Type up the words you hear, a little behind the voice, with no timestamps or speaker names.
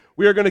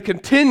We are going to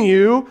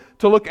continue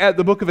to look at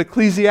the book of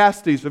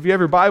Ecclesiastes. If you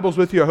have your Bibles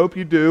with you, I hope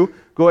you do.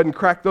 Go ahead and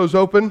crack those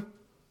open.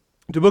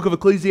 The book of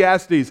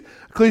Ecclesiastes.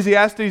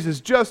 Ecclesiastes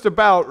is just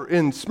about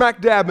in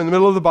smack dab in the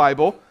middle of the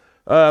Bible.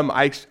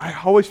 I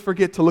always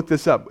forget to look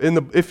this up.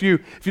 If you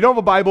don't have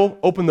a Bible,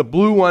 open the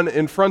blue one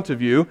in front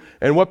of you.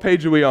 And what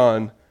page are we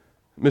on,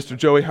 Mr.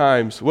 Joey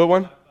Himes? What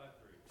one?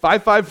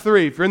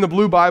 553. If you're in the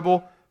blue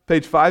Bible,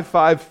 page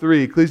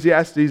 553.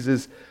 Ecclesiastes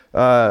is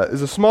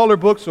a smaller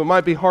book, so it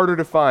might be harder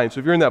to find. So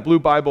if you're in that blue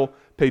Bible,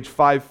 page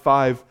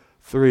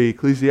 553.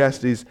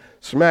 Ecclesiastes,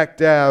 smack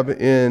dab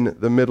in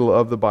the middle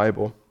of the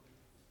Bible.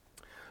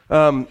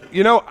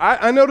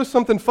 I noticed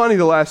something funny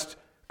the last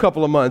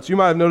couple of months. You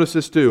might have noticed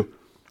this too.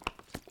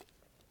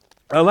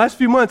 Last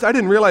few months, I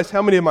didn't realize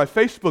how many of my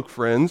Facebook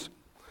friends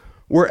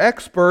were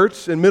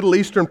experts in Middle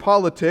Eastern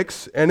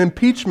politics and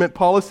impeachment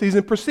policies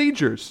and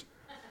procedures.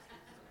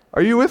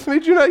 Are you with me?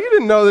 You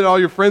didn't know that all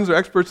your friends are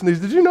experts in these.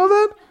 Did you know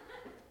that?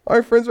 All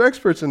your friends are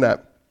experts in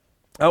that.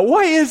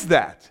 Why is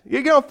that?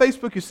 You get on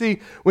Facebook, you see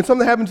when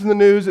something happens in the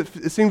news,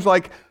 it seems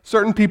like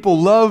certain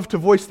people love to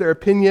voice their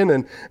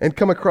opinion and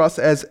come across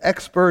as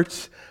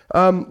experts.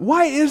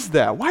 Why is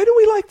that? Why do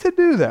we like to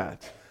do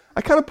that?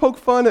 I kind of poke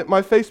fun at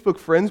my Facebook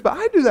friends, but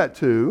I do that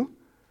too.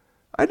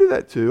 I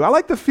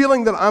like the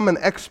feeling that I'm an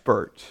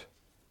expert.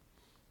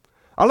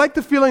 I like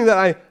the feeling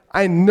that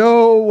I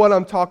know what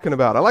I'm talking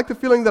about. I like the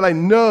feeling that I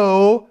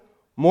know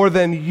more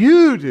than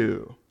you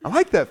do. I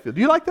like that feeling.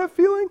 Do you like that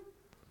feeling?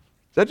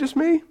 Is that just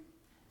me?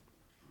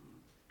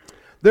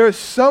 There is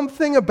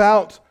something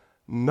about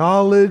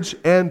knowledge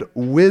and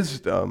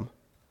wisdom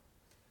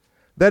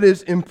that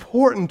is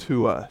important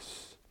to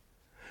us.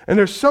 And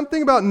there's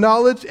something about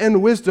knowledge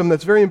and wisdom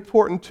that's very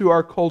important to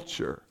our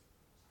culture.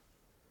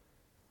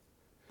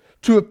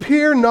 To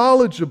appear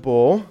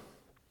knowledgeable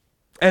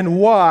and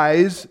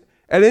wise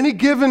at any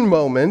given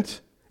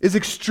moment is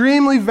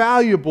extremely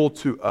valuable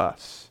to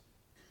us.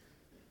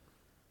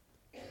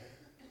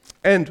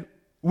 And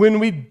when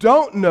we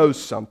don't know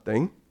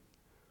something,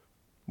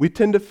 we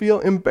tend to feel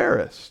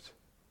embarrassed.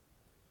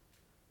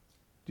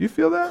 Do you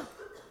feel that?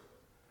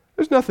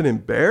 There's nothing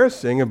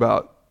embarrassing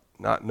about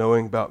not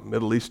knowing about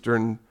Middle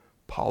Eastern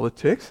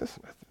politics.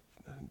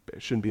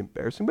 It shouldn't be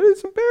embarrassing, but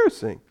it's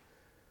embarrassing.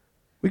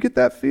 We get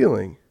that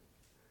feeling.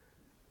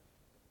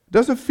 It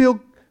doesn't feel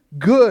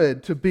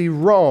good to be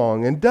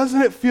wrong, and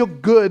doesn't it feel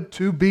good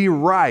to be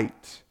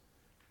right?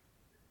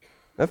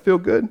 That feel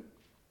good?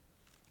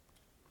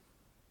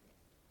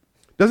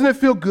 Doesn't it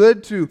feel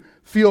good to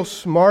feel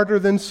smarter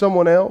than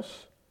someone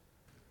else?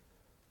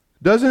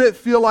 Doesn't it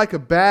feel like a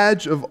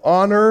badge of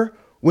honor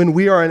when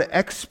we are an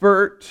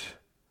expert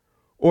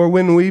or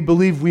when we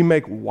believe we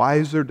make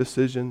wiser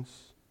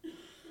decisions?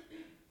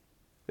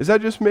 Is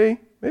that just me?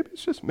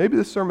 Maybe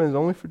this sermon is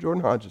only for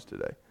Jordan Hodges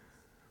today.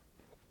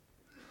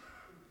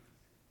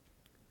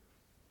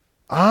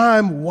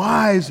 I'm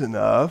wise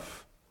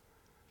enough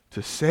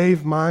to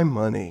save my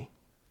money.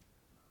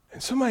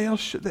 And somebody else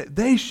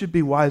should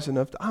be wise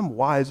enough. I'm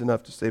wise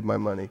enough to save my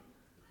money.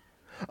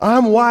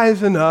 I'm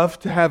wise enough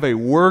to have a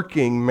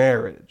working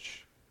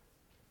marriage.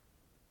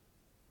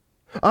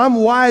 I'm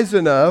wise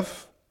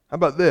enough, how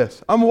about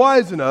this? I'm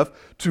wise enough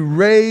to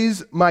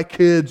raise my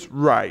kids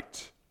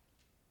right.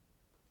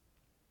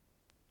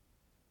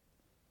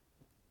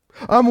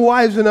 I'm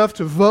wise enough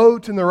to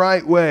vote in the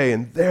right way,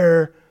 and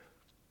they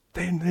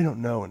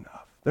don't know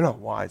enough. They're not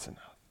wise enough.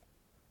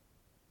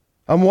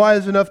 I'm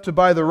wise enough to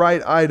buy the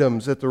right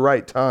items at the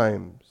right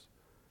times.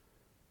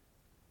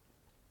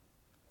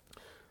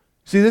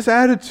 See, this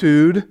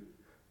attitude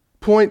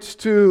points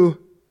to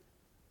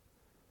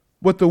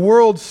what the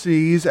world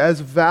sees as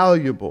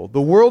valuable.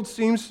 The world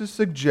seems to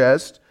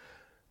suggest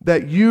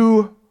that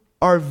you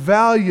are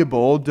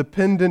valuable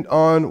dependent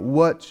on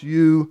what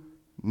you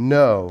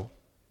know.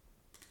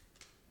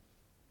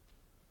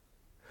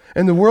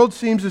 And the world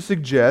seems to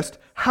suggest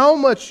how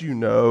much you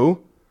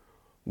know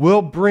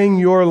will bring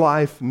your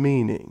life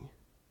meaning.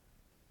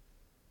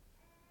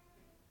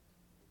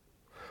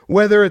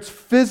 Whether it's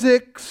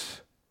physics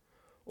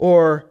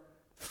or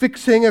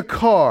fixing a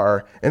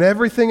car and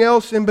everything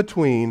else in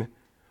between,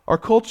 our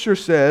culture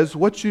says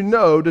what you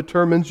know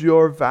determines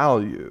your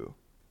value.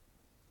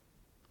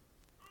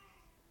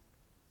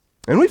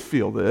 And we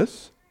feel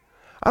this.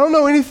 I don't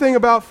know anything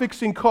about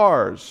fixing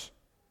cars.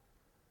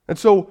 And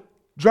so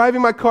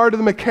driving my car to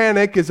the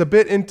mechanic is a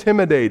bit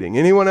intimidating.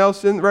 Anyone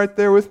else right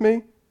there with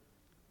me?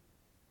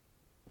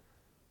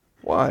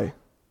 Why?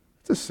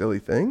 It's a silly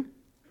thing.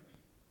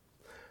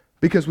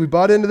 Because we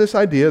bought into this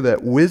idea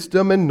that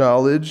wisdom and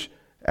knowledge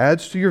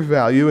adds to your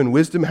value, and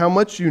wisdom, how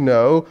much you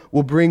know,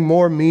 will bring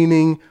more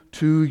meaning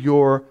to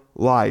your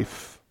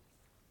life.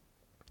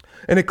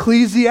 And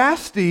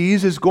Ecclesiastes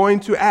is going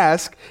to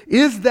ask,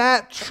 is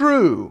that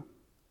true?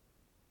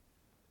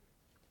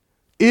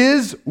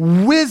 Is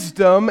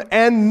wisdom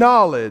and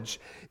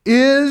knowledge,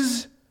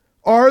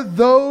 are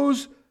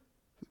those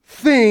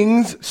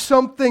things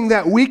something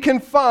that we can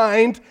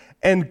find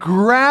and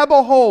grab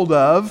a hold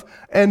of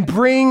and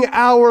bring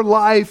our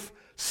life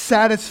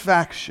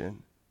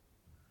satisfaction?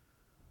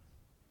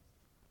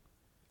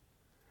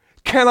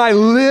 can I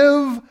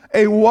live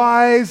a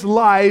wise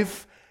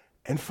life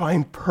and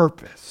find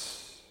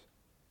purpose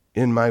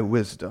in my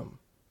wisdom?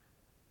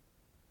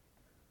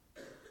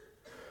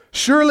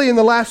 Surely in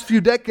the last few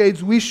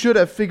decades, we should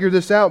have figured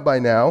this out by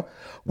now.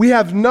 We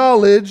have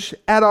knowledge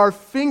at our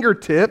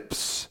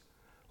fingertips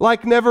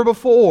like never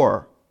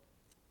before.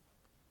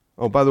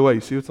 Oh, by the way,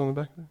 you see what's on the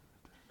back there?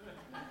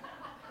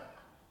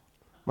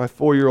 My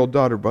 4-year-old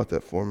daughter brought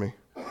that for me.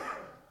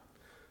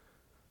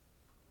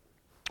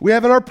 We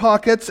have in our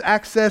pockets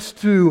access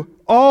to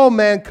all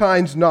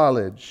mankind's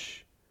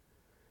knowledge.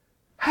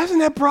 Hasn't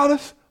that brought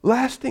us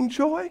lasting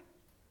joy?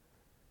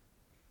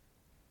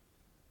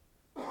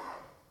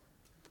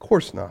 Of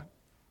course not.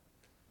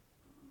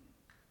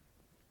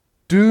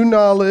 Do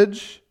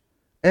knowledge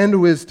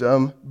and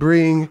wisdom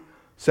bring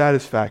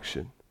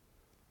satisfaction?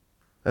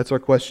 That's our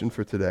question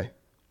for today.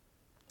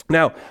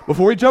 Now,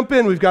 before we jump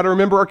in, we've got to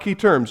remember our key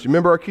terms. You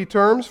remember our key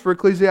terms for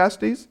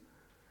Ecclesiastes?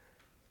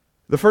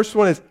 The first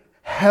one is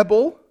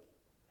Hebel.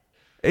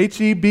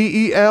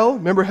 Hebel.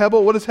 Remember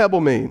Hebel? What does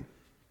Hebel mean?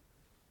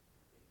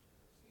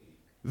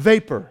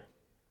 Vapor.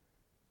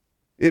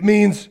 It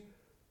means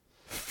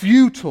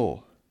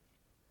futile.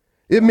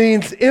 It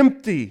means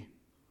empty.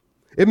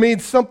 It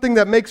means something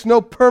that makes no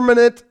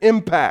permanent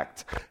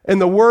impact. And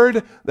the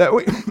word that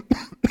we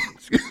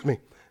excuse me.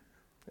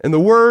 And the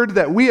word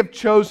that we have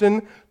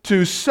chosen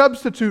to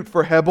substitute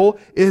for Hebel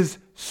is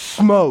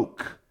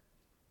smoke.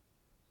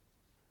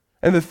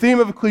 And the theme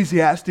of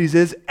Ecclesiastes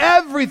is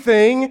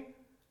everything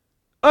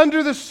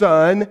under the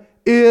sun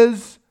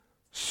is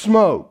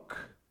smoke.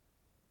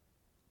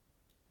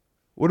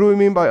 What do we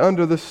mean by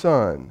under the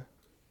sun?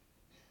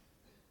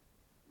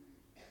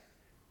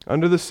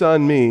 Under the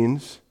sun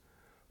means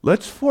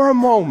let's for a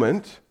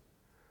moment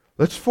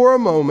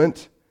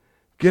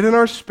get in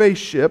our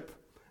spaceship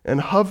and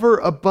hover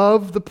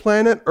above the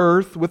planet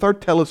Earth with our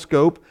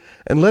telescope,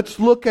 and let's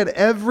look at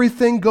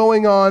everything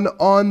going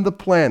on the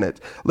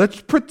planet. Let's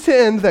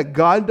pretend that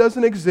God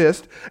doesn't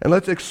exist, and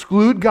let's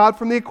exclude God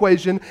from the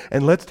equation,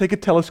 and let's take a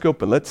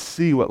telescope and let's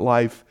see what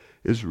life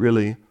is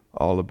really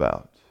all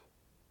about.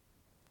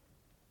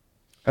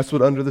 That's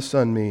what under the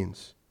sun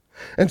means.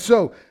 And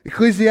so,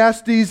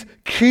 Ecclesiastes'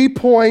 key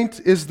point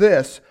is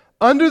this: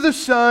 under the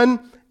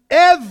sun,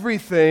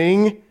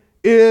 everything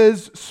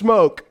is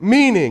smoke,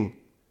 meaning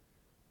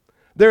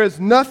there is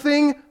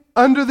nothing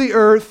under the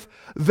earth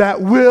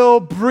that will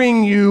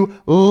bring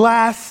you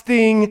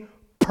lasting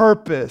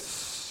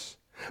purpose.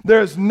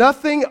 There is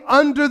nothing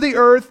under the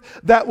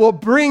earth that will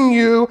bring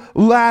you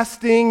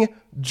lasting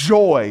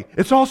joy.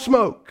 It's all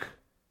smoke.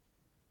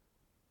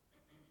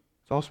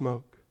 It's all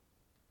smoke.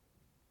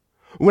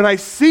 When I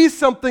see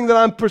something that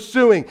I'm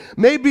pursuing,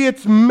 maybe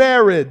it's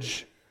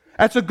marriage.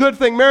 That's a good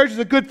thing. Marriage is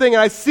a good thing.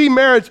 And I see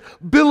marriage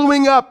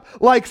billowing up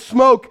like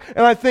smoke.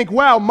 And I think,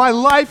 wow, my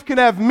life can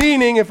have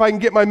meaning if I can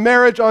get my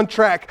marriage on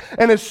track.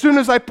 And as soon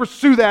as I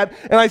pursue that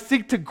and I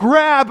seek to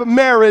grab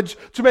marriage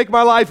to make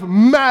my life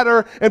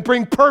matter and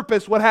bring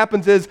purpose, what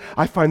happens is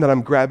I find that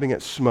I'm grabbing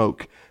at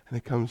smoke and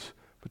it comes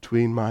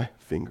between my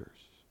fingers.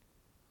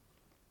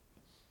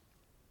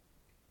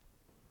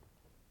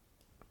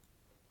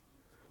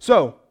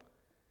 So,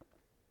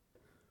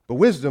 but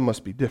wisdom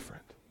must be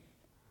different.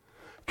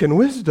 Can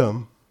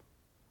wisdom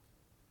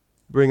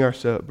bring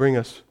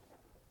us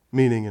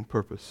meaning and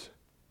purpose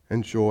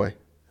and joy,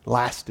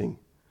 lasting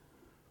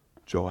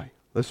joy?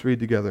 Let's read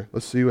together.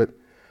 Let's see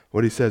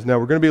what he says. Now,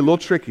 we're going to be a little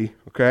tricky,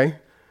 okay?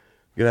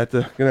 You're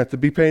going to have to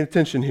be paying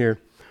attention here.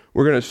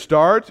 We're going to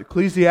start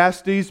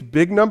Ecclesiastes,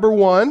 big number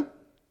 1,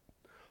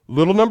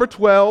 little number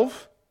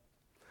 12,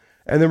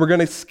 and then we're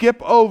going to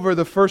skip over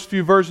the first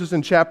few verses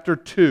in chapter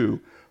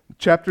 2.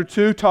 Chapter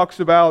 2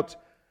 talks about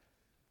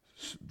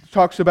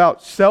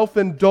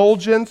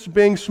self-indulgence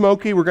being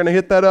smoky. We're going to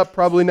hit that up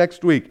probably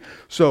next week.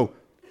 So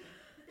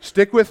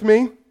stick with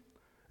me.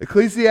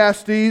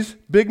 Ecclesiastes,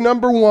 big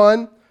number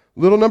 1,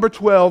 little number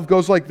 12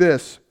 goes like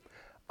this.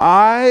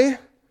 I,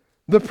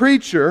 the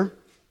preacher,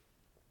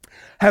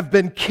 have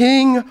been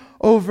king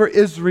over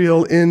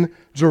Israel in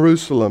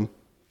Jerusalem,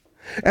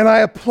 and I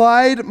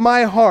applied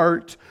my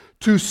heart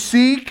to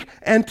seek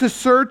and to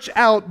search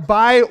out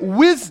by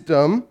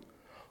wisdom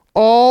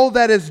all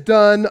that is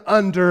done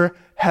under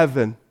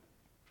heaven.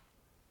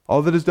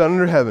 All that is done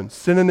under heaven.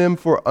 Synonym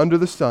for under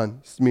the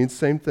sun. It means the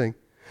same thing.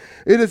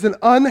 It is an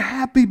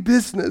unhappy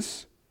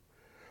business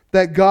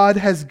that God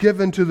has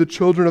given to the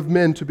children of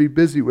men to be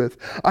busy with.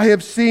 I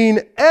have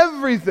seen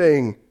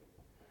everything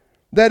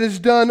that is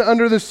done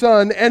under the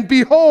sun, and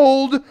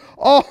behold,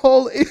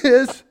 all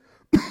is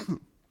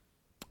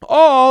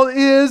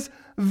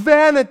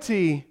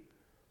vanity.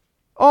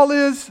 All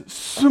is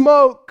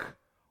smoke.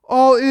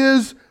 All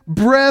is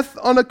breath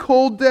on a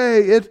cold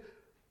day.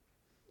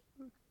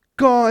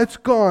 It's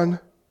gone.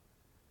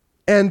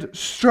 And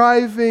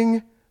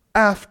striving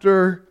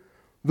after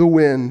the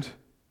wind.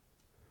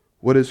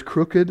 What is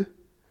crooked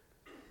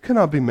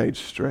cannot be made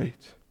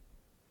straight.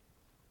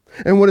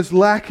 And what is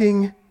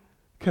lacking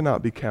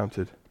cannot be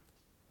counted.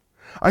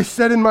 I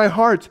said in my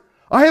heart,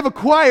 I have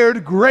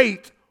acquired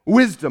great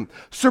wisdom,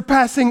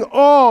 surpassing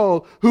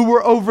all who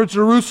were over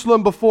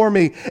Jerusalem before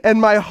me.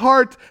 And my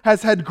heart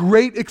has had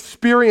great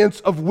experience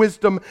of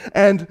wisdom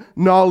and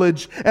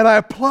knowledge. And I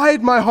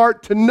applied my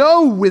heart to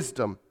know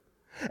wisdom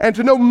and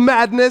to know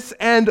madness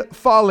and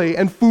folly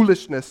and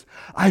foolishness.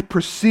 I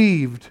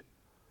perceived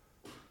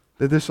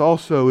that this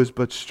also is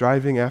but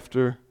striving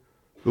after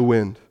the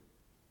wind.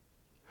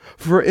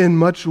 For in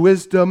much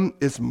wisdom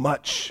is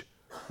much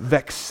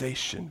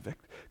vexation,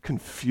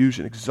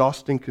 confusion,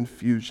 exhausting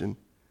confusion.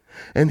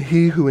 And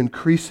he who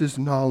increases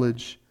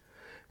knowledge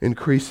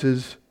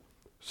increases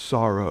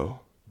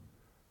sorrow.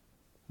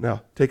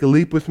 Now, take a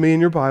leap with me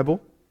in your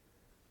Bible.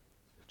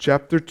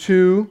 Chapter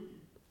 2,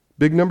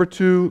 big number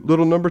 2,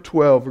 little number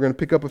 12. We're going to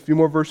pick up a few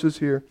more verses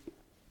here.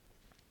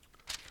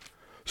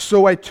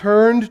 So I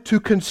turned to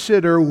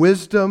consider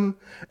wisdom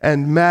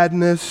and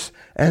madness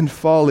and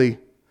folly.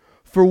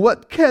 For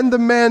what can the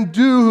man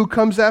do who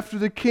comes after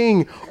the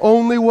king?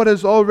 Only what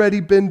has already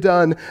been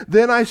done.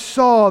 Then I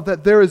saw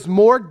that there is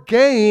more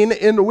gain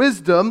in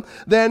wisdom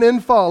than in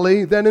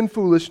folly, than in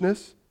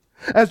foolishness,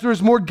 as there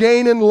is more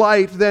gain in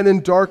light than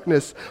in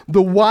darkness.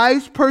 The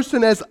wise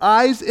person has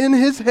eyes in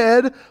his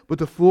head, but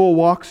the fool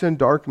walks in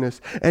darkness.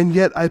 And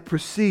yet I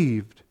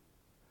perceived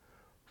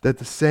that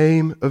the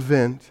same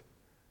event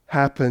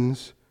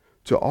happens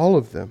to all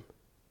of them.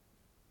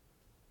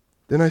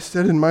 Then I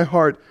said in my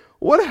heart,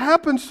 what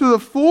happens to the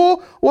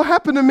fool will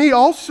happen to me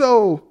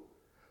also.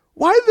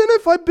 Why then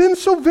have I been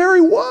so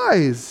very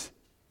wise?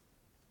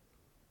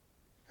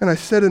 And I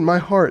said in my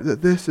heart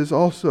that this is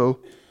also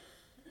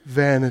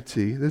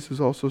vanity. This is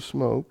also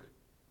smoke.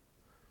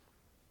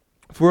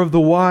 For of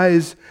the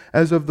wise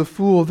as of the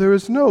fool there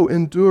is no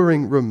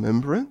enduring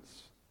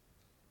remembrance.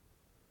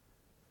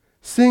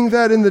 Seeing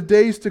that in the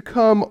days to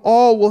come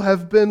all will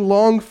have been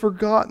long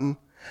forgotten,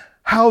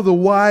 how the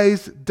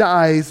wise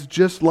dies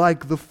just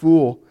like the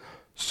fool.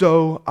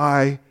 So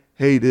I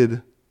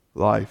hated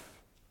life.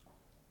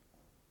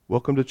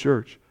 Welcome to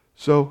church.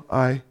 So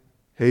I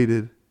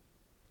hated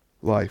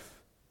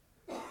life.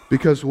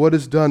 Because what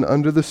is done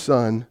under the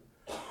sun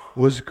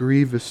was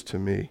grievous to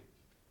me.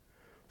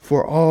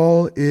 For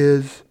all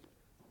is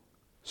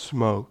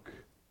smoke,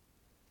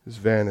 is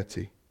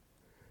vanity,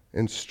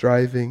 and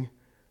striving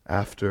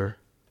after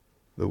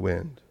the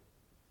wind.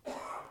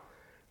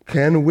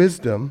 Can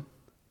wisdom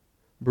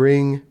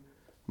bring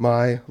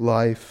my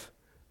life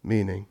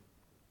meaning?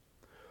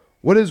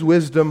 What is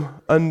wisdom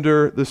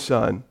under the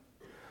sun?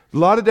 A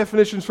lot of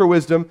definitions for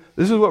wisdom.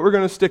 This is what we're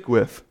going to stick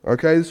with.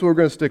 Okay, this is what we're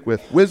going to stick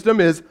with.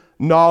 Wisdom is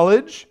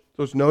knowledge,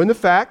 so it's knowing the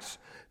facts,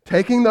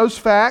 taking those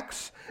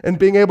facts and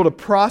being able to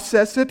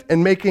process it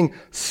and making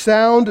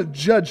sound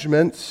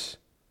judgments,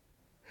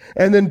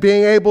 and then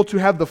being able to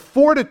have the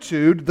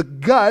fortitude, the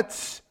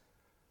guts,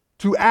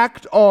 to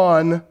act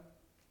on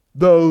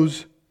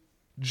those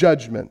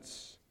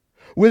judgments.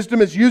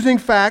 Wisdom is using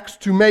facts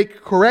to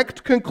make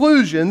correct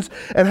conclusions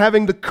and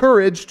having the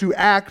courage to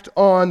act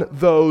on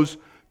those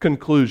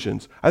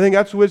conclusions. I think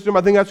that's wisdom.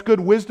 I think that's good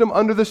wisdom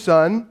under the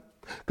sun.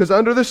 Because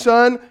under the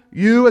sun,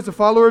 you as a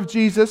follower of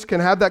Jesus can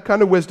have that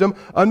kind of wisdom.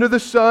 Under the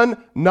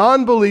sun,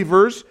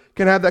 non-believers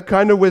can have that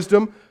kind of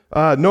wisdom.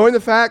 Knowing the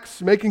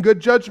facts, making good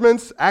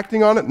judgments,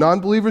 acting on it,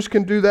 non-believers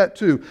can do that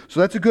too. So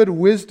that's a good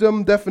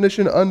wisdom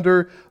definition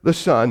under the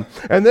sun.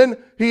 And then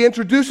he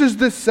introduces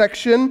this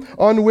section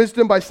on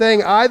wisdom by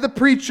saying, I, the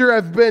preacher,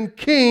 have been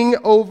king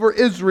over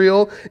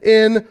Israel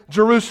in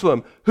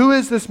Jerusalem. Who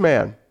is this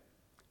man?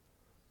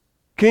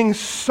 King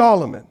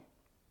Solomon.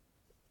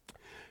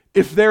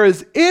 If there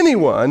is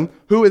anyone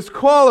who is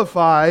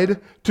qualified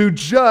to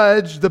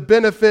judge the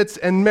benefits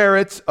and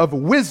merits of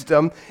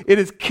wisdom, it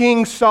is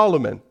King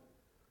Solomon.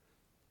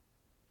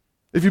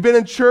 If you've been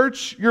in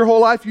church your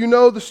whole life, you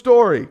know the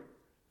story.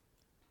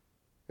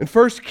 In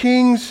 1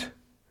 Kings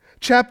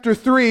chapter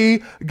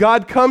 3,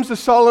 God comes to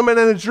Solomon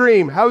in a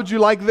dream. How would you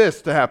like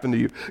this to happen to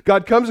you?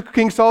 God comes to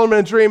King Solomon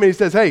in a dream and he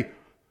says, hey,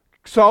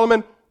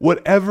 Solomon,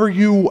 whatever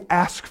you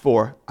ask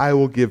for, I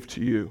will give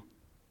to you.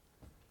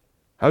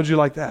 How would you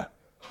like that?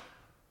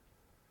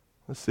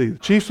 Let's see. The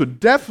Chiefs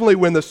would definitely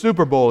win the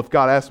Super Bowl if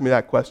God asked me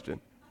that question.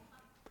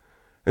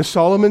 And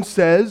Solomon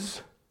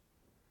says,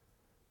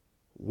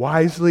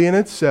 wisely in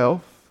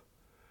itself,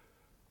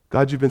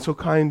 God, you've been so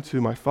kind to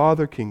my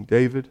father, King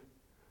David.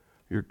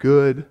 You're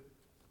good.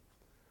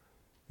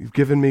 You've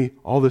given me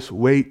all this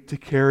weight to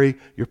carry.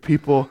 Your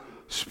people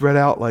spread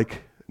out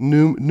like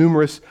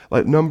numerous,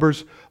 like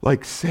numbers,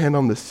 like sand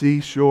on the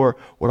seashore.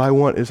 What I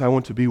want is I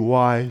want to be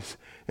wise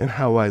in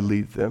how I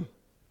lead them.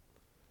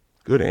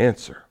 Good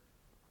answer.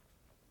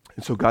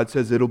 And so God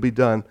says it'll be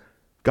done.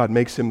 God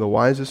makes him the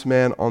wisest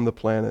man on the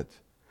planet.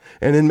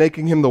 And in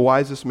making him the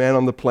wisest man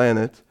on the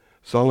planet,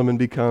 Solomon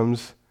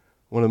becomes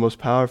one of the most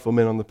powerful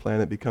men on the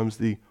planet, becomes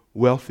the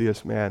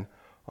wealthiest man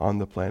on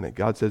the planet.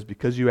 God says,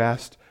 because you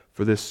asked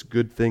for this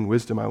good thing,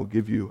 wisdom, I will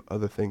give you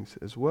other things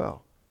as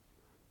well.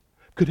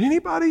 Could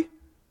anybody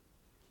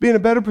be in a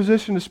better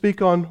position to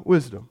speak on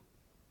wisdom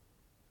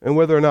and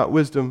whether or not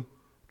wisdom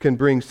can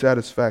bring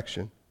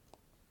satisfaction?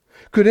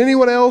 Could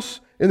anyone else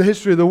in the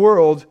history of the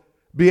world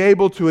be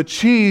able to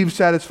achieve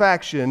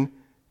satisfaction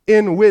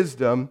in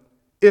wisdom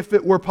if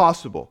it were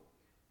possible.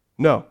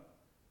 No.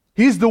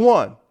 He's the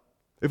one.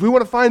 If we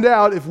want to find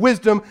out if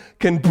wisdom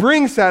can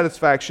bring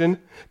satisfaction,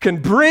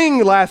 can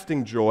bring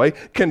lasting joy,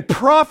 can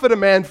profit a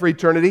man for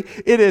eternity,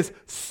 it is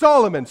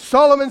Solomon.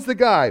 Solomon's the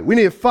guy. We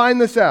need to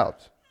find this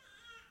out.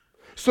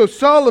 So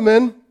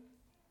Solomon,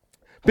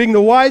 being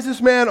the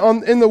wisest man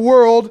in the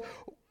world,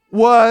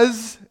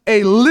 was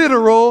a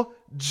literal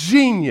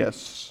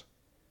genius.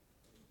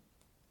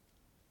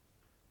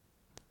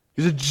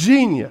 He's a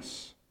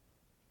genius.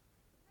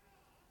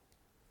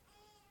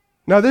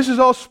 Now, this is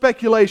all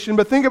speculation,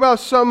 but think about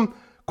some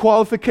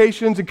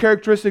qualifications and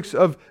characteristics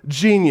of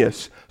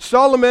genius.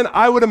 Solomon,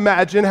 I would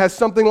imagine, has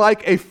something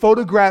like a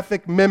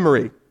photographic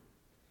memory.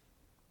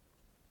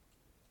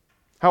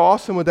 How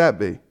awesome would that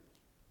be?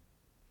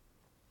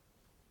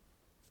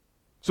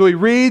 So he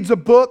reads a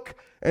book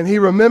and he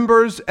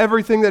remembers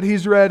everything that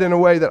he's read in a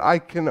way that I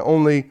can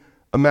only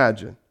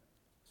imagine.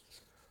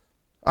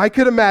 I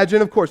could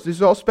imagine, of course, this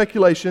is all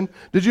speculation.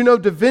 Did you know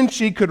Da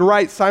Vinci could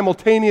write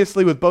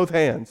simultaneously with both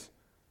hands?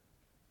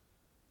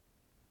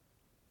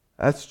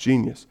 That's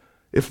genius.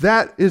 If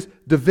that is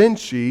Da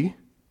Vinci,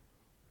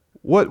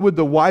 what would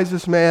the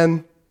wisest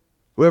man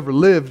who ever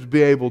lived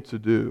be able to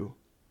do?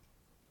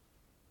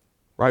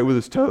 Write with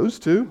his toes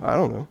too? I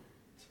don't know.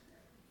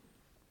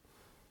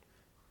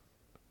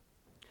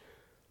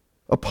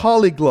 A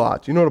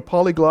polyglot. You know what a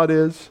polyglot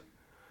is?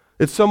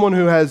 It's someone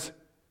who has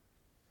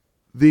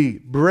the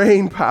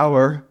brain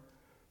power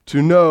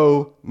to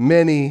know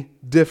many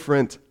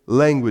different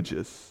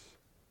languages.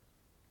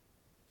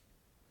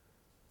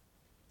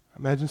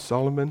 Imagine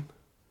Solomon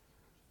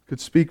could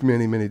speak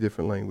many, many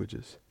different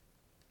languages.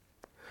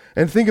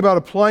 And think about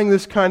applying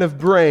this kind of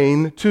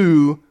brain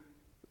to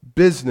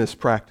business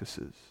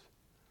practices,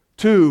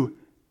 to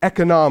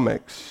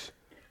economics,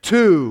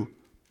 to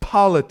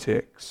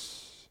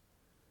politics.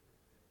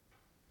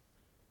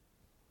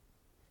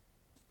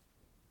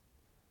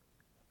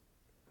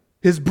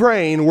 His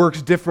brain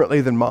works differently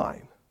than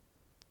mine.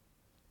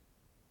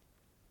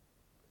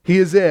 He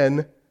is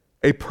in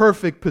a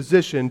perfect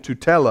position to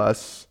tell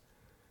us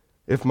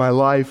if my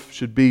life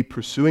should be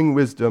pursuing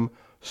wisdom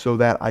so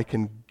that I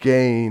can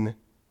gain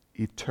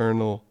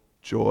eternal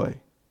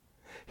joy.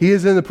 He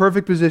is in the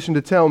perfect position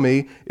to tell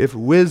me if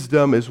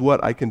wisdom is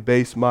what I can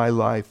base my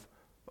life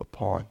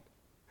upon.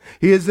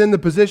 He is in the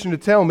position to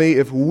tell me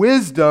if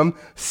wisdom,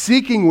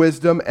 seeking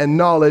wisdom and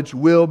knowledge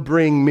will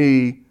bring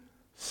me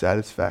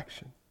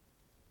satisfaction.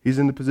 He's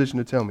in the position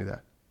to tell me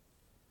that.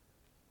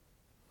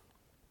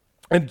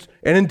 And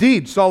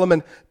indeed,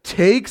 Solomon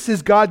takes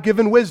his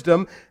God-given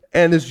wisdom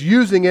and is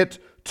using it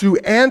to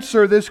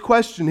answer this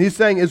question. He's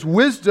saying, is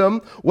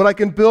wisdom what I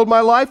can build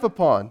my life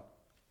upon?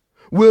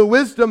 Will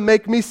wisdom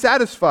make me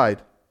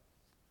satisfied?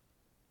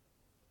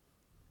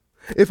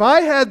 If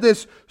I had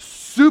this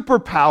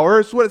superpower,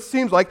 it's what it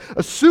seems like,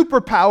 a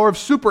superpower of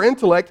super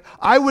intellect,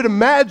 I would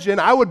imagine,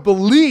 I would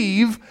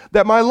believe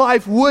that my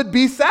life would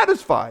be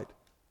satisfied.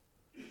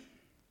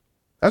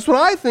 That's what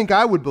I think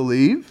I would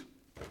believe.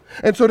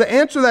 And so to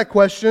answer that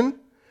question,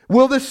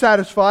 will this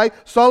satisfy?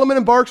 Solomon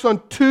embarks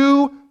on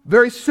two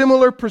very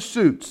similar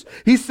pursuits.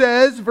 He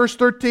says, verse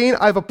 13,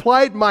 I've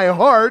applied my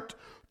heart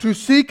to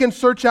seek and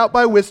search out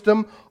by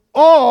wisdom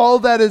all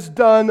that is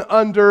done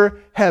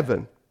under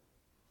heaven.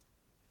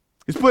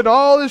 He's putting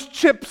all his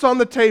chips on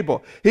the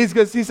table. He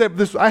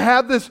said, I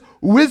have this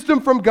wisdom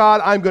from God.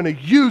 I'm going to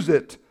use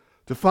it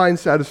to find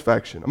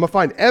satisfaction. I'm going to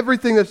find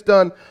everything that's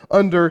done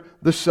under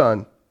the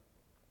sun.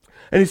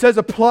 And he says,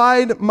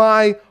 applied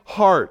my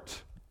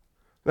heart.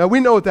 Now, we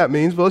know what that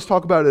means, but let's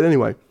talk about it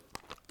anyway.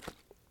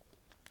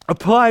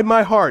 Applied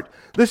my heart.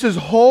 This is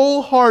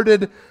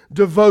wholehearted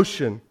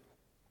devotion.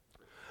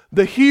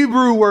 The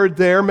Hebrew word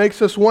there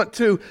makes us want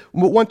to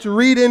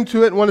read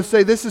into it and want to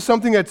say this is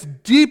something that's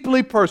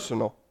deeply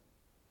personal.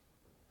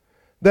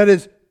 That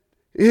is,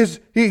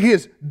 he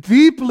is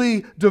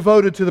deeply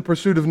devoted to the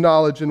pursuit of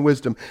knowledge and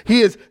wisdom. He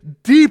is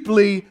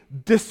deeply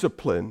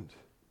disciplined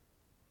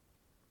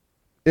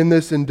in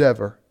this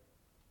endeavor.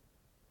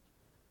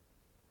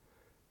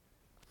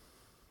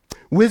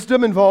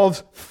 Wisdom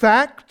involves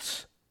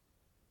facts,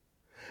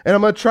 and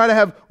I'm going to try to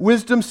have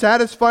wisdom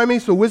satisfy me,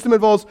 so wisdom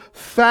involves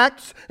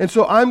facts, and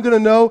so I'm going to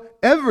know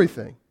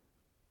everything.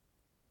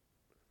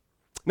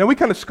 Now, we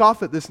kind of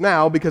scoff at this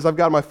now because I've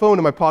got my phone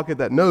in my pocket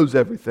that knows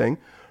everything,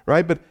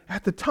 right? But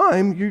at the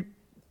time,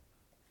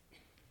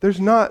 there's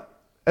not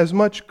as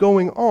much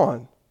going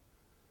on.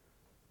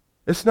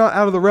 It's not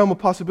out of the realm of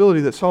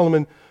possibility that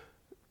Solomon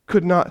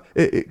could not,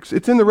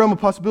 it's in the realm of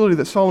possibility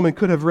that Solomon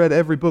could have read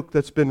every book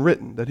that's been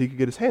written that he could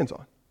get his hands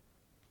on.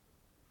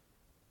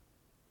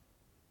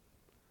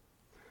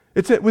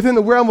 It's within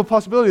the realm of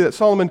possibility that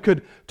Solomon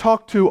could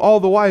talk to all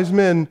the wise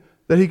men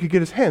that he could get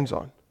his hands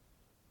on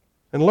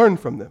and learn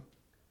from them.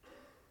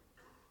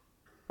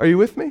 Are you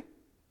with me?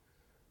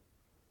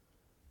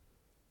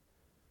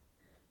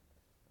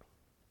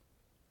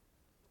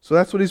 So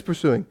that's what he's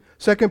pursuing.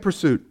 Second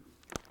pursuit.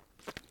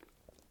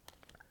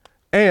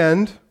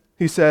 And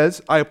he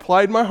says, I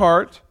applied my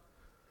heart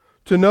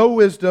to know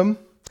wisdom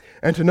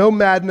and to know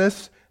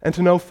madness and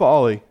to know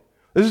folly.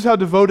 This is how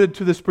devoted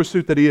to this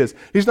pursuit that he is.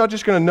 He's not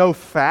just going to know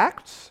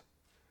facts.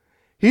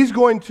 He's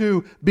going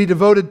to be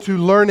devoted to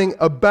learning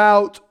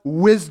about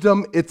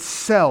wisdom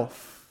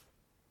itself.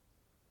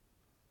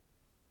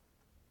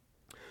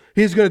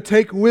 He's going to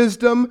take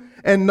wisdom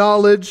and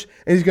knowledge,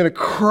 and he's going to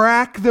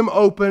crack them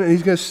open, and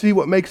he's going to see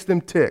what makes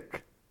them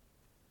tick.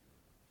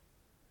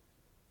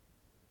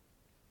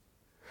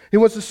 He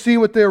wants to see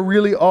what they're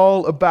really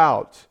all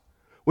about.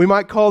 We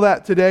might call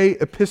that today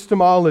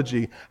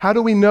epistemology. How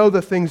do we know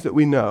the things that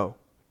we know?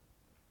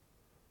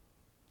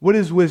 What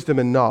is wisdom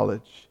and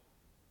knowledge?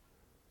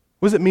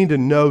 What does it mean to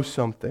know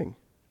something?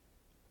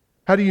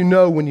 How do you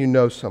know when you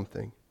know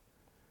something?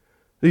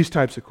 These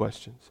types of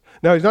questions.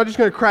 Now, he's not just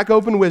going to crack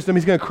open wisdom,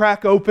 he's going to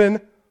crack open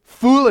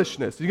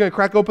foolishness. He's going to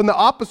crack open the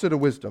opposite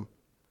of wisdom.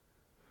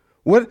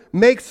 What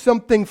makes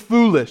something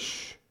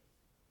foolish?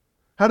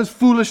 How does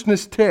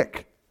foolishness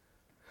tick?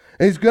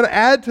 And he's going to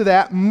add to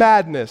that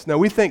madness. Now,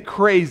 we think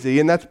crazy,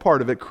 and that's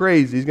part of it,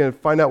 crazy. He's going to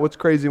find out what's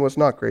crazy and what's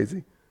not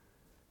crazy.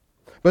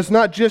 But it's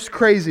not just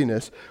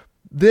craziness.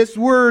 This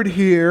word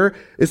here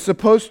is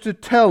supposed to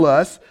tell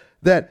us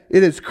that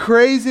it is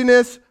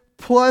craziness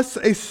plus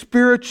a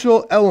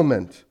spiritual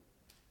element.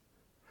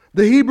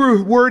 The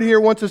Hebrew word here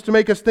wants us to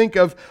make us think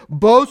of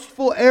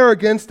boastful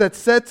arrogance that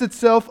sets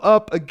itself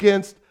up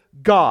against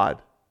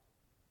God.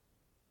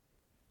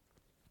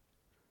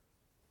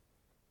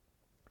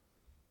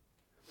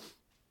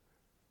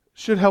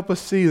 Should help us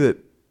see that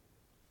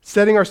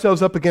setting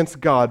ourselves up against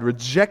God,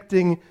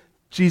 rejecting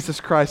Jesus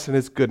Christ and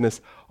His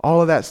goodness,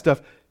 all of that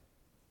stuff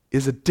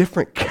is a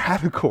different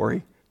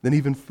category than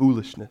even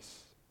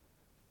foolishness.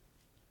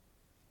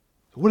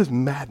 So what is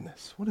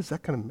madness? What is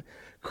that kind of...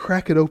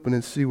 Crack it open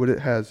and see what it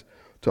has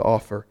to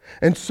offer.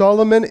 And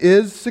Solomon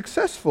is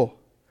successful.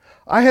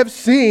 I have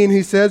seen,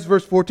 he says,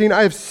 verse 14,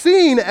 I have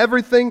seen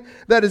everything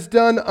that is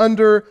done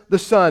under the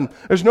sun.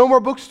 There's no more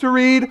books to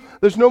read.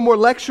 There's no more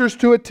lectures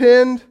to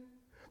attend.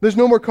 There's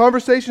no more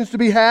conversations to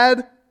be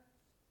had.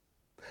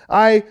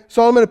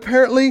 Solomon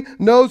apparently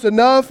knows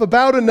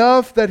about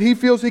enough that he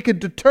feels he could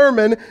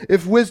determine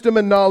if wisdom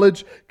and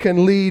knowledge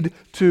can lead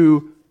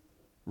to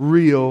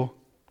real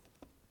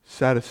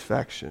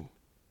satisfaction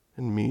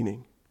and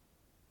meaning.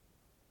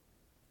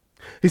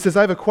 He says,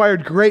 I've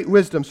acquired great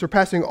wisdom,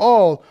 surpassing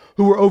all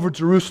who were over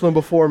Jerusalem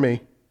before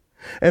me.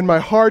 And my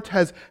heart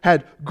has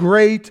had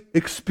great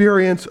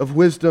experience of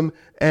wisdom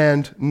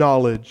and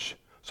knowledge.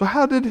 So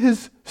how did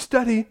his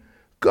study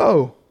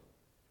go?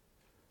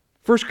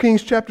 1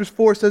 Kings chapter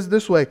 4 says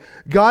this way,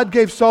 God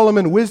gave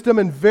Solomon wisdom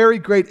and very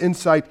great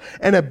insight,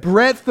 and a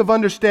breadth of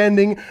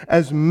understanding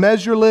as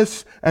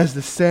measureless as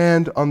the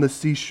sand on the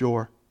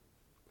seashore.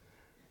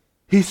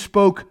 He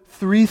spoke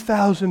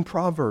 3,000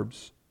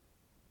 proverbs,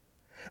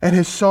 and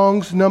his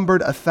songs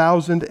numbered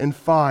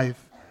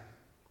 1,005.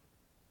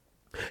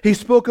 He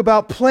spoke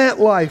about plant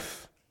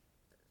life.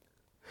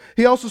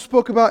 He also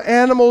spoke about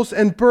animals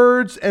and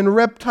birds and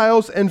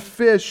reptiles and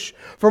fish.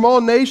 From all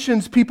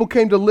nations, people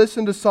came to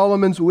listen to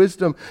Solomon's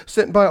wisdom,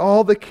 sent by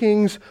all the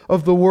kings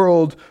of the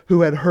world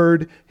who had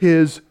heard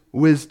his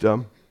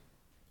wisdom.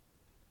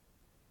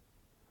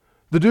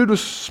 The dude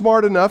was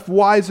smart enough,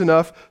 wise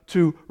enough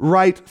to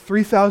write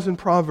 3,000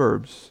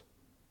 proverbs.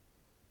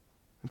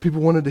 And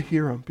people wanted to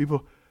hear him.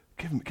 People,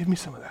 give me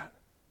some of that.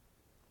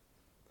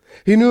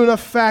 He knew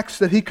enough facts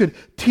that he could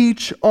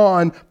teach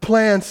on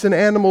plants and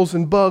animals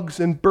and bugs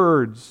and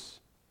birds.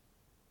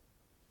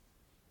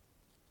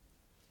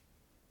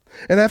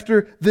 And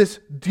after this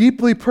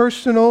deeply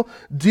personal,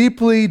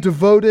 deeply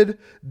devoted,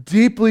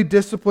 deeply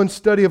disciplined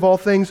study of all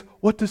things,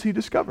 what does he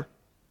discover?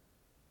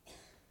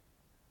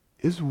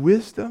 Is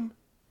wisdom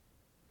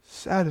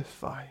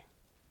satisfying?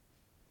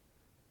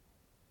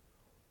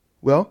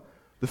 Well,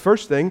 the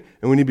first thing,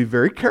 and we need to be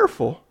very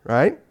careful,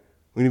 right?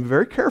 We need to be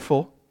very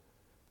careful.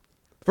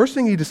 First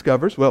thing he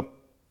discovers,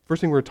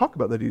 first thing we're going to talk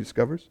about that he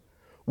discovers,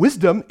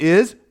 wisdom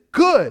is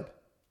good.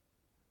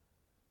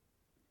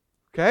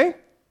 Okay?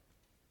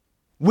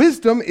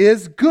 Wisdom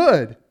is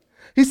good.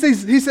 He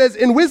says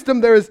in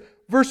wisdom there is,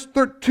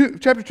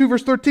 chapter 2,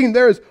 verse 13,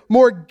 there is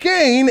more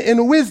gain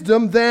in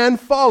wisdom than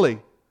folly.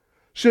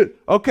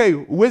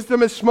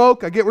 Wisdom is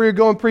smoke. I get where you're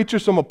going, preacher,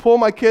 so I'm going to pull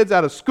my kids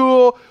out of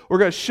school. We're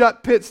going to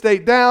shut Pitt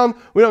State down.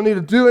 We don't need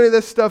to do any of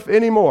this stuff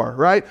anymore,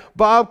 right?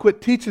 Bob,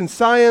 quit teaching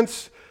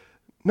science.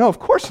 No, of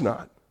course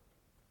not.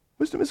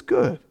 Wisdom is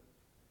good.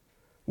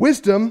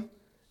 Wisdom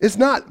is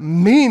not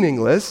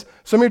meaningless.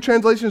 Some of your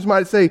translations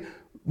might say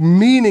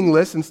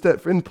meaningless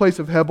in place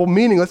of Hebel,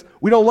 meaningless.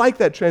 We don't like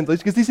that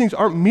translation because these things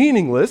aren't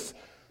meaningless.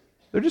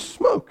 They're just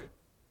smoke.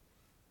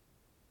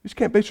 You just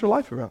can't base your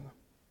life around them.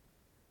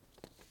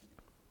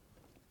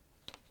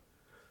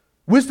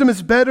 Wisdom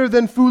is better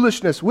than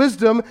foolishness.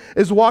 Wisdom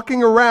is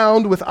walking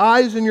around with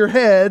eyes in your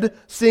head,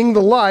 seeing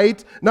the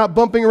light, not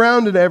bumping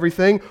around into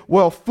everything,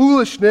 while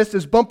foolishness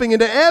is bumping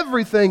into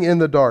everything in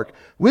the dark.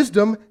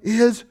 Wisdom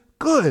is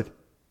good.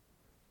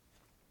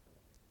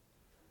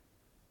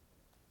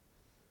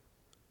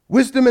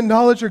 Wisdom and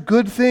knowledge are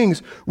good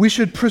things. We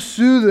should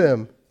pursue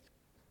them.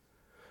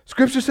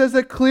 Scripture says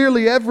that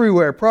clearly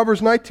everywhere.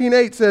 Proverbs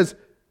 19:8 says,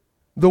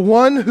 The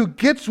one who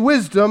gets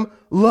wisdom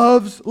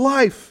loves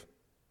life.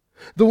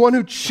 The one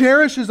who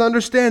cherishes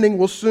understanding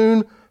will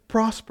soon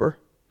prosper.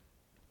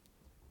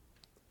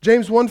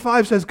 James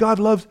 1:5 says God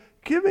loves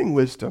giving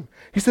wisdom.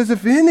 He says,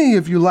 if any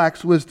of you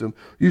lacks wisdom,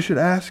 you should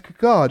ask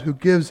God, who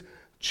gives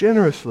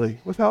generously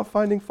without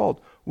finding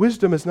fault.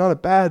 Wisdom is not a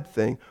bad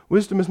thing.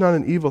 Wisdom is not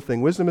an evil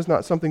thing. Wisdom is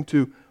not something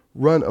to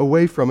run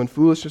away from, and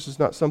foolishness is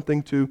not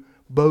something to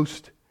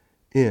boast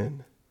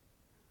in.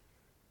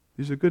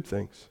 These are good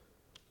things.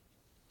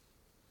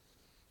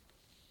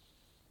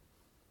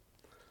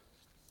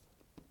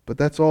 But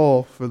that's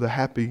all for the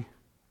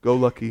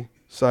happy-go-lucky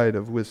side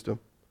of wisdom.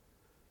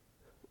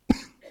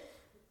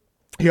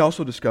 He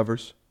also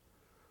discovers,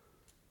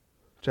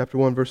 chapter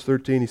 1, verse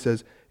 13, he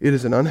says, it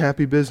is an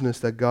unhappy business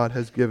that God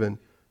has given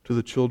to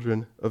the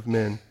children of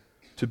men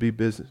to be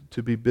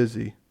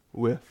busy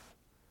with.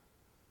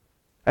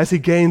 As he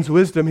gains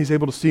wisdom, he's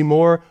able to see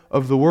more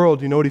of the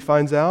world. You know what he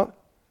finds out?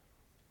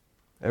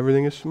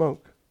 Everything is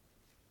smoke.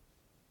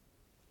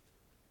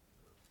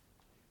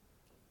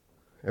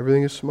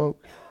 Everything is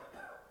smoke.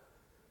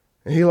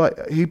 And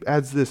he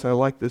adds this, and I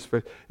like this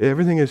phrase,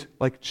 everything is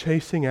like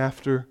chasing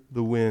after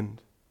the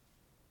wind.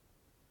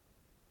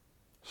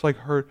 It's like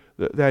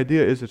the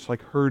idea is it's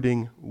like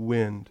herding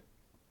wind,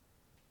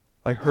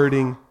 like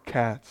herding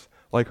cats,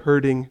 like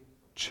herding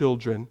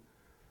children,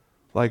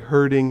 like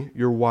herding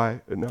your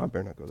wife. No, I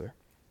better not go there.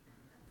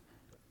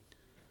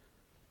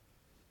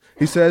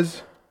 He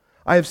says,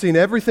 I have seen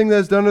everything that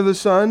is done under the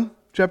sun,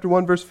 chapter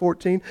 1, verse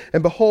 14,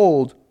 and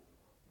behold,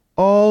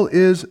 all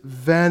is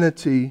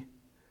vanity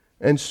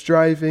and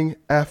striving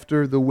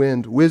after the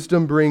wind.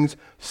 Wisdom brings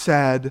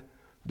sad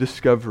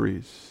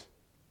discoveries.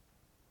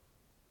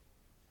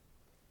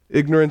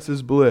 Ignorance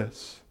is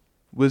bliss.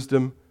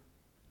 Wisdom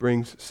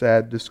brings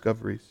sad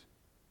discoveries.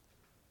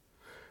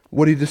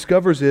 What he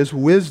discovers is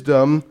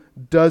wisdom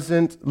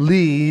doesn't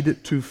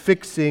lead to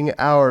fixing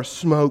our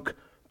smoke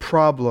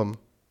problem.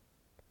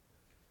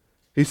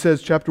 He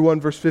says, chapter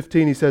 1, verse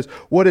 15, he says,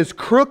 what is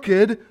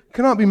crooked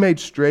cannot be made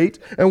straight,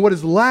 and what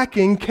is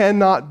lacking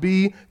cannot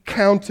be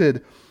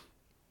counted.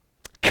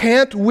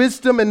 Can't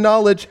wisdom and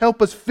knowledge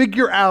help us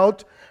figure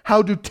out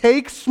how to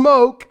take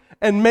smoke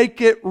and make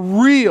it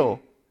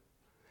real?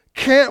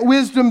 Can't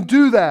wisdom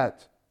do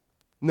that?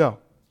 No.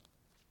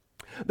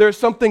 There's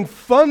something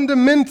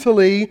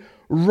fundamentally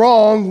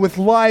wrong with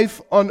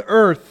life on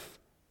earth.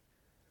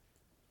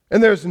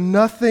 And there's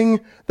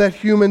nothing that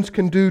humans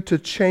can do to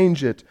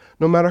change it.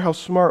 No matter how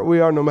smart we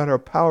are, no matter how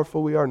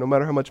powerful we are, no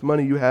matter how much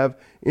money you have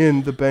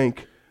in the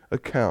bank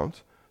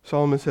account.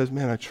 Solomon says,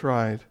 man, I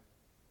tried.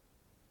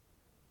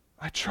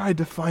 I tried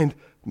to find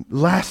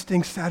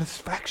lasting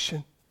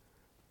satisfaction.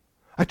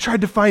 I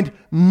tried to find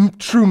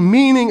true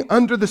meaning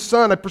under the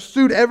sun. I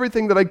pursued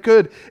everything that I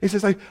could. He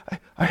says,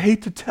 I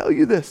hate to tell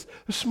you this,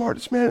 the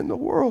smartest man in the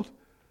world,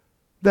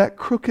 that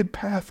crooked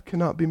path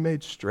cannot be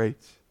made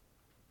straight.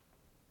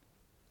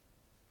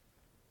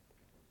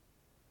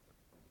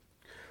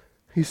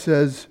 He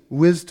says,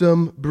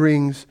 wisdom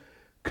brings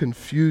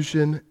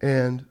confusion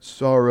and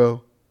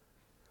sorrow.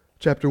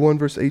 Chapter 1,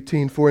 verse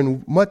 18, for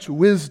in much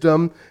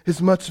wisdom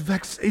is much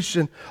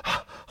vexation.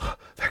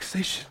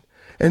 Vexation.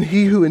 And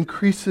he who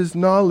increases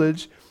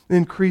knowledge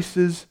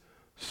increases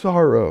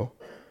sorrow.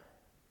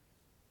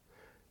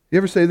 You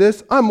ever say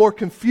this? I'm more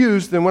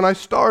confused than when I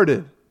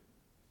started.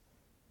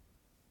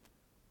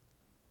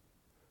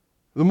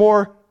 The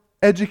more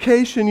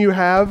education you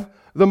have,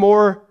 the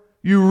more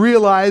you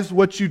realize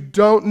what you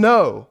don't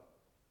know.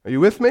 Are you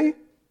with me?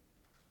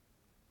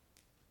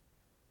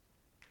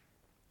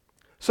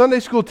 Sunday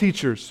school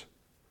teachers,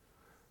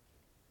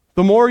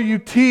 the more you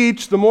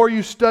teach, the more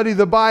you study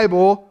the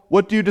Bible,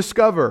 what do you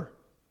discover?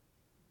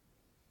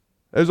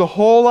 There's a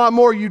whole lot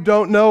more you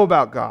don't know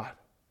about God.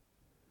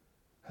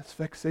 That's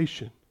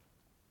vexation.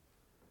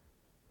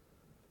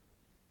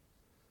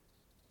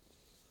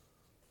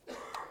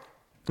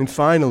 And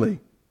finally,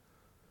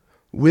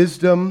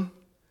 wisdom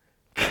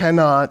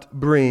cannot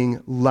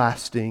bring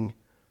lasting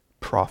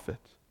profit.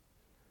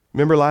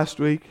 Remember last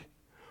week?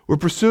 We're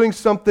pursuing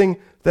something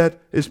that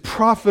is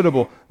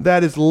profitable,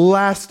 that is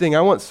lasting.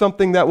 I want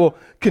something that will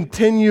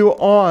continue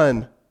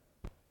on.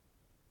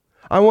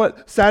 I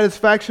want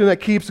satisfaction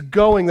that keeps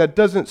going, that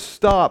doesn't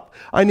stop.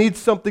 I need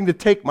something to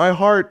take my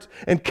heart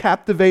and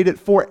captivate it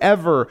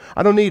forever.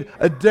 I don't need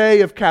a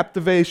day of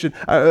captivation,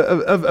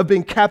 of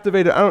being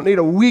captivated. I don't need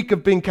a week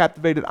of being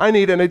captivated. I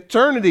need an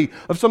eternity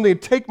of something to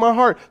take my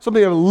heart,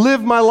 something to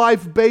live my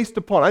life based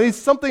upon. I need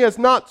something that's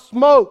not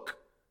smoke.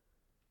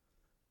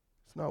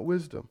 It's not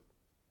wisdom.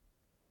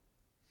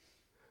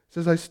 It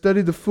says, I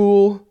studied the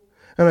fool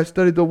and I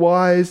studied the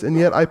wise, and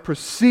yet I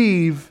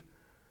perceive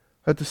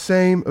that the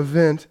same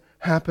event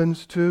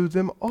happens to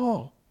them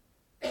all.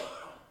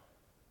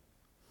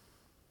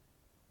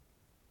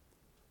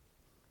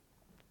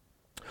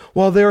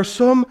 While there are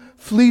some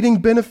fleeting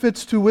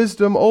benefits to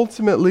wisdom,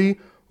 ultimately,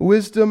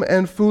 wisdom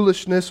and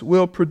foolishness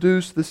will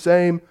produce the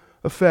same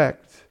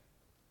effect.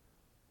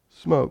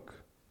 Smoke.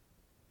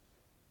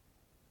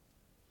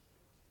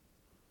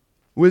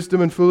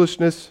 Wisdom and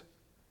foolishness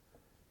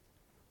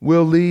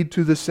will lead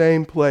to the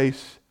same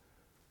place,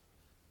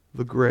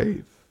 the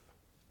grave.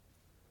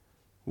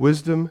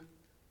 Wisdom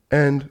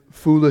and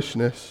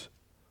foolishness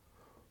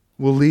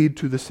will lead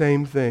to the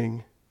same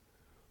thing.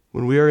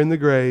 When we are in the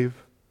grave,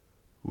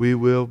 we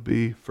will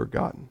be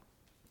forgotten.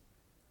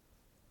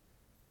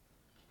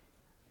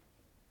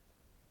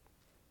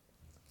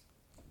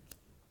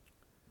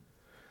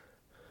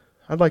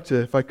 I'd like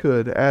to, if I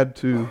could, add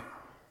to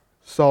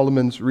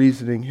Solomon's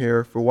reasoning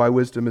here for why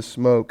wisdom is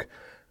smoke.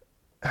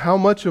 How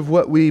much of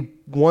what we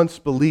once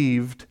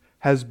believed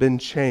has been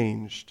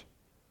changed?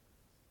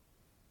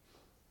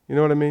 You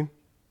know what I mean?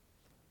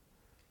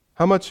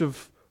 How much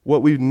of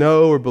what we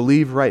know or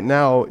believe right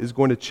now is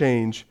going to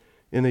change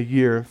in a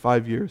year,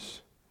 5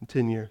 years, in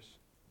 10 years?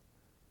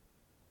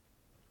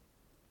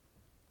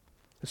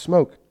 The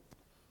smoke.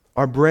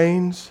 Our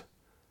brains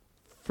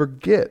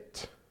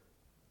forget.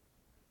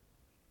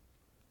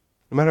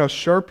 No matter how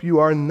sharp you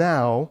are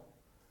now,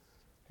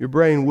 your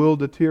brain will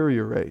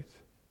deteriorate.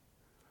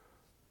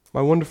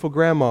 My wonderful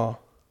grandma,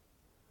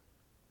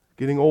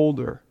 getting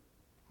older.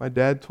 My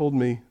dad told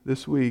me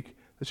this week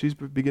that she's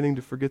beginning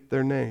to forget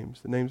their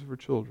names, the names of her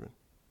children.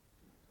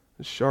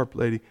 This sharp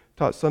lady,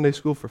 taught Sunday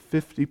school for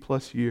 50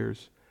 plus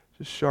years.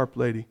 Just sharp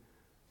lady.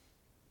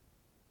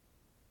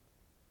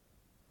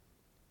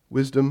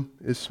 Wisdom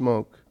is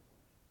smoke.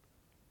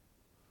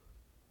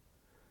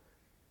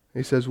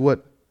 He says,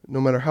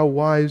 no matter how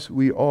wise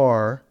we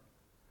are,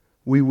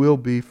 we will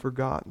be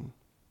forgotten.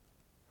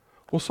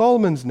 Well,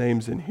 Solomon's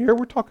name's in here.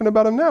 We're talking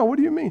about him now. What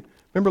do you mean?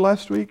 Remember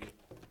last week?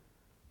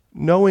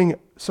 Knowing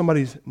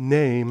somebody's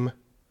name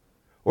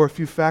or a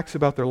few facts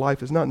about their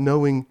life is not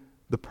knowing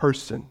the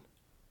person.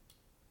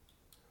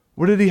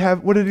 What did he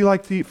have? What did he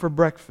like to eat for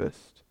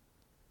breakfast?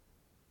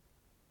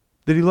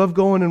 Did he love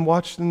going and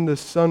watching the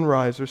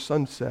sunrise or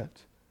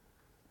sunset?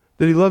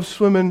 Did he love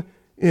swimming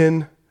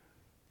in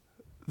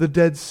the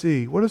Dead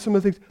Sea? What are some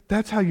of the things?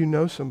 That's how you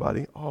know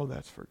somebody. Oh,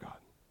 that's forgotten.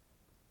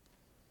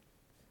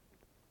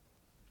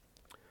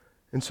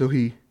 And so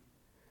he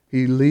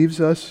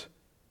leaves us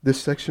this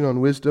section on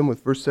wisdom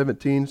with verse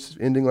 17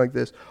 ending like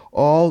this.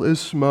 All is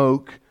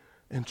smoke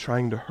and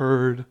trying to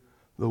herd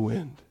the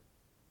wind.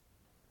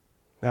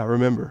 Now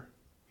remember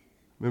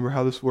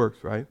how this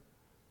works, right?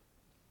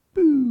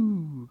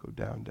 Boo, go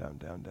down, down,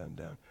 down, down,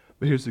 down.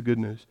 But here's the good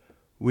news.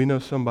 We know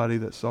somebody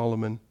that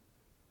Solomon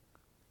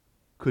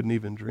couldn't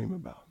even dream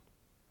about.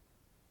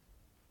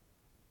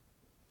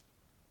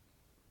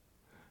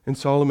 In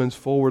Solomon's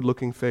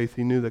forward-looking faith,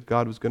 he knew that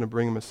God was going to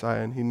bring a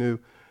Messiah, and he knew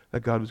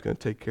that God was going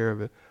to take care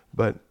of it.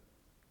 But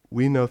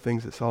we know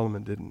things that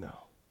Solomon didn't know.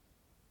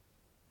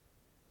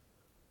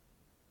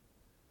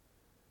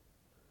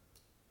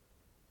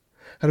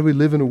 How do we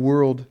live in a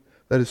world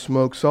that is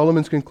smoke?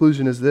 Solomon's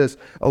conclusion is this: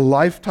 a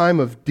lifetime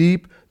of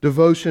deep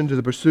devotion to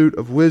the pursuit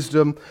of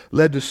wisdom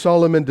led to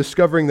Solomon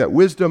discovering that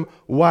wisdom,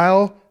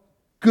 while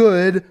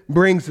good,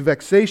 brings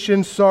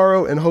vexation,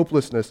 sorrow, and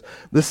hopelessness.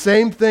 The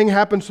same thing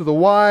happens to the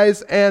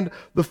wise and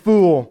the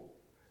fool.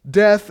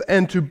 Death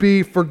and to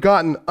be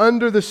forgotten.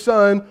 Under the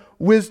sun,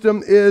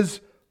 wisdom is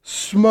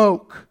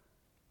smoke.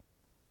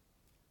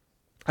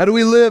 How do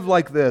we live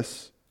like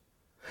this?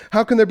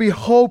 How can there be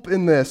hope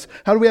in this?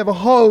 How do we have a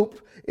hope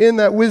in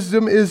that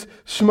wisdom is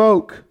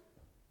smoke?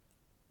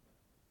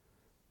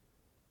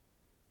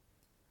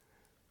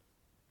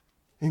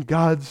 In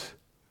God's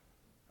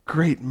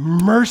great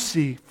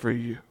mercy for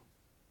you,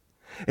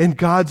 and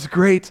God's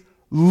great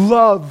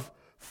love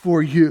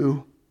for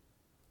you,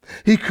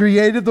 He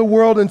created the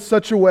world in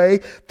such a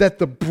way that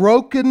the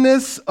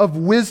brokenness of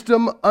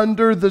wisdom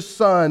under the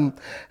sun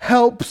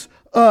helps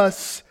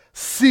us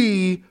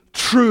see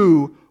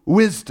true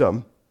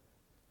wisdom,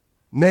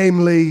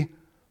 namely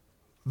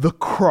the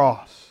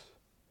cross.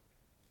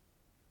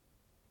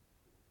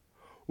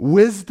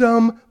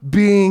 Wisdom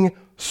being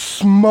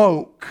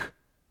smoke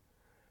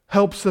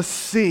helps us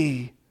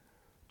see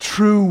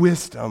true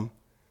wisdom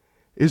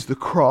is the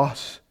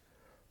cross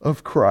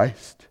of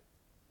Christ.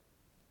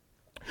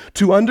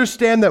 To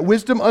understand that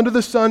wisdom under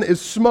the sun is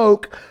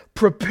smoke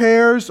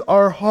prepares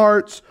our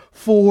hearts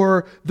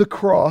for the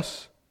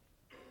cross.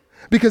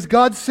 Because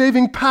God's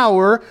saving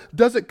power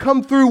doesn't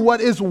come through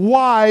what is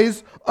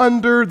wise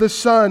under the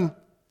sun.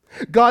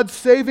 God's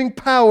saving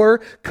power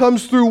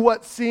comes through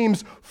what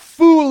seems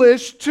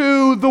foolish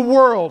to the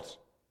world.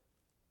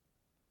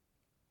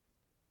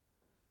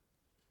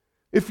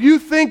 If you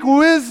think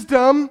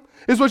wisdom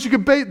is what you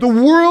could base, the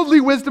worldly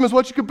wisdom is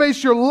what you could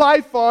base your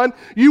life on,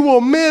 you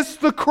will miss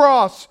the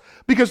cross.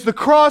 Because the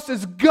cross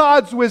is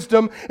God's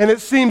wisdom, and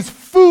it seems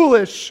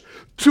foolish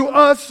to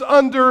us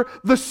under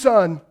the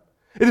sun.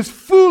 It is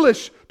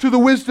foolish to the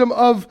wisdom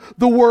of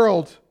the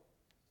world.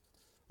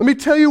 Let me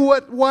tell you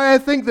why I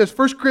think this.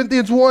 1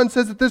 Corinthians 1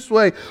 says it this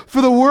way: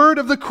 for the word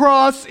of the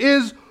cross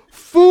is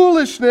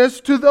foolishness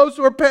to those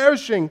who are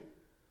perishing.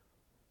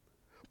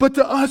 But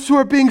to us who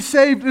are being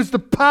saved is the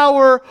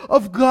power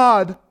of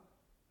God.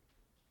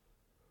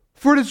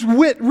 For it is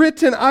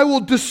written, I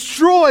will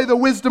destroy the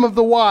wisdom of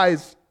the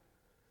wise,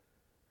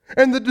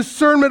 and the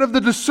discernment of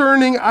the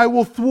discerning I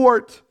will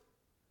thwart.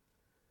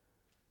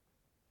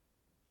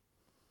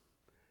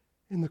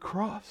 in the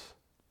cross?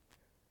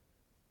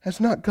 Has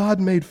not God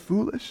made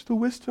foolish the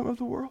wisdom of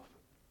the world?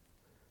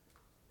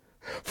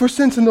 For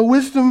since in the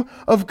wisdom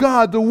of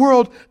God, the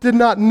world did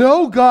not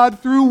know God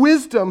through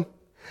wisdom,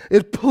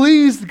 it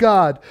pleased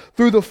God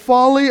through the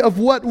folly of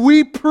what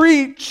we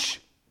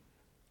preach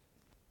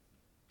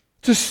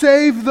to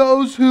save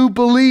those who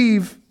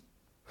believe.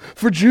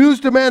 For Jews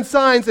demand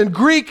signs and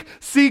Greeks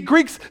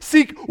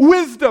seek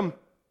wisdom.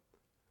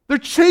 They're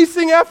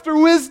chasing after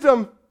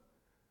wisdom.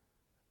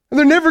 And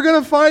they're never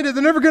going to find it.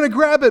 They're never going to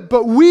grab it.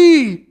 But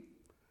we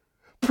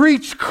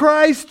preach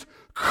Christ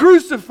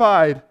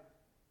crucified,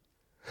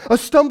 a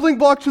stumbling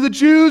block to the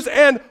Jews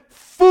and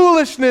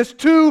foolishness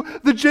to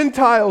the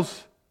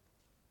Gentiles.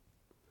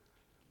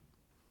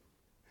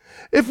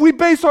 If we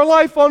base our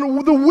life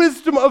on the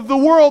wisdom of the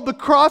world, the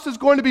cross is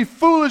going to be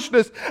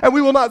foolishness, and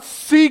we will not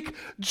seek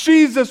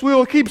Jesus. We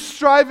will keep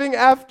striving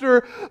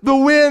after the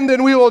wind,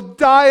 and we will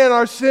die in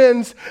our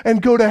sins and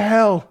go to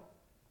hell.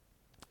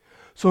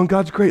 So in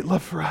God's great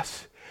love for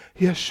us,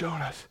 He has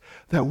shown us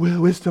that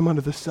wisdom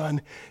under the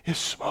sun is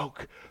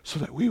smoke, so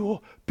that we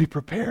will be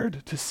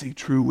prepared to see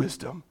true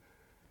wisdom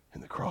in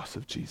the cross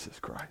of Jesus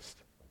Christ.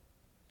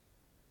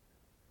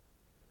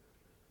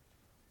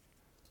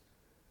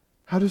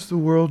 How does the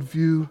world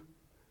view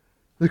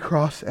the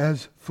cross?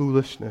 As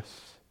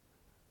foolishness.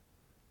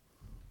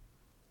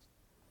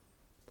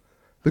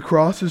 The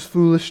cross is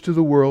foolish to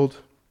the world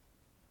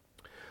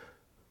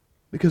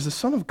because the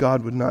Son of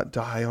God would not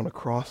die on a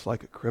cross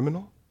like a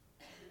criminal.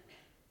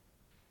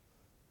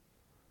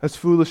 That's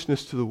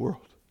foolishness to the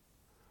world.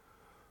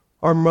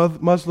 Our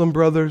Muslim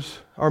brothers,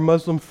 our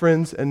Muslim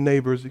friends and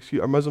neighbors,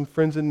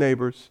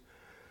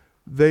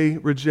 they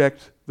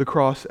reject the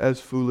cross as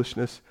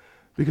foolishness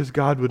because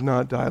God would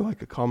not die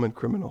like a common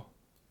criminal.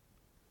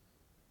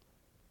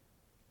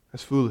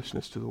 That's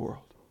foolishness to the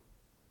world.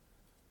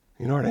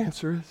 You know what our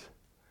answer is?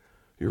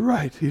 You're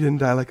right. He didn't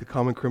die like a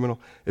common criminal.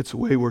 It's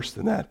way worse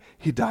than that.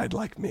 He died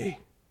like me.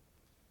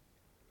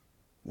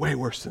 Way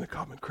worse than a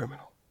common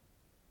criminal.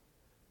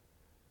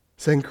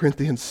 2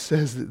 Corinthians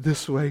says it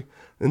this way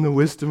in the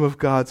wisdom of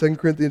God. 2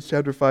 Corinthians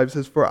chapter 5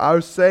 says, For our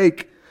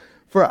sake,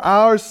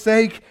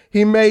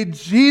 He made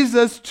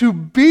Jesus to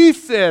be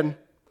sin,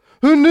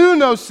 who knew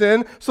no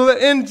sin, so that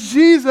in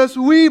Jesus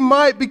we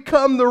might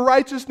become the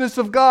righteousness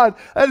of God.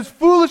 That is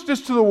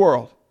foolishness to the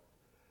world.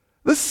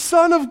 The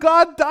Son of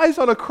God dies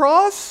on a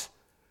cross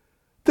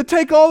to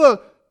take all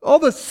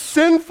the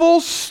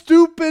sinful,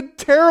 stupid,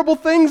 terrible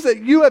things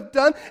that you have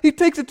done. He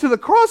takes it to the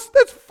cross.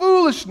 That's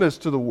foolishness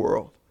to the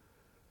world.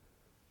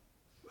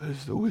 But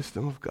it's the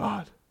wisdom of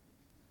God.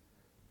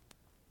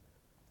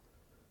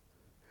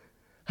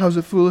 How's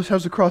it foolish?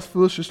 How's the cross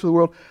foolishness to the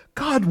world?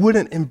 God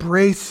wouldn't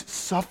embrace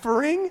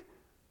suffering.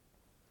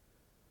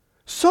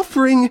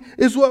 Suffering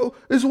is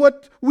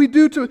what we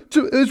do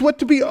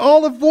to be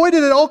all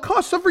avoided at all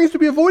costs. Suffering is to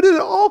be avoided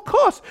at all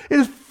costs. It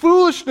is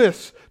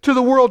foolishness to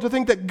the world to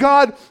think that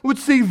God would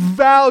see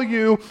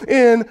value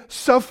in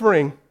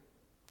suffering.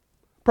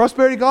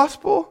 Prosperity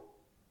gospel?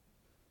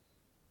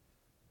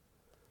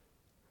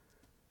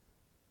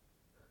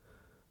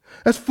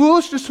 That's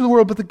foolishness to the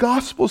world, but the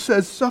gospel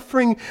says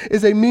suffering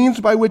is a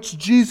means by which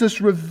Jesus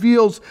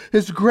reveals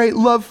His great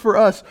love for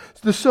us.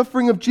 The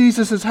suffering of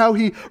Jesus is how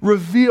He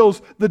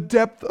reveals the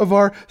depth of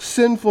our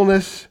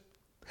sinfulness.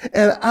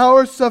 And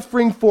our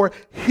suffering for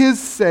His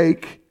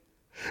sake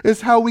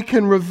is how we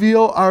can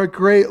reveal our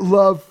great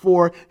love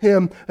for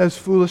Him as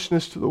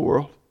foolishness to the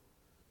world.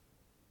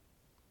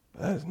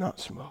 That is not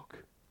smoke.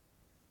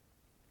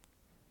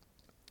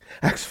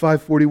 Acts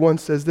 5:41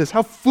 says this.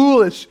 How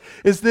foolish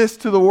is this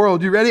to the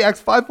world? You ready?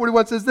 Acts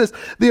 5:41 says this.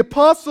 The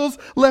apostles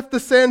left the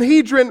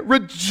Sanhedrin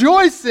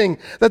rejoicing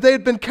that they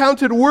had been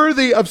counted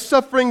worthy of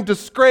suffering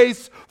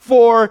disgrace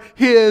for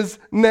His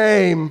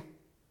name.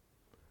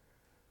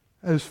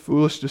 That is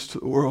foolishness to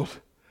the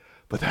world,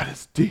 but that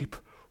is deep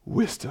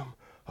wisdom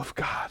of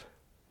God.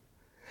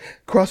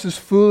 Cross is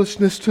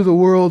foolishness to the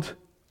world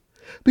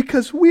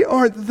because we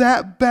aren't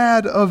that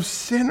bad of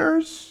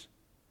sinners.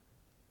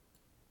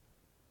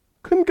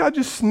 Couldn't God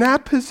just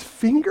snap His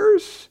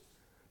fingers?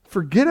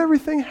 Forget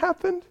everything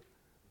happened?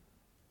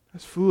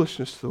 That's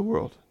foolishness to the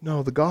world.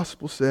 No, the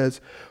gospel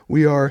says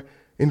we are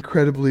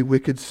incredibly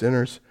wicked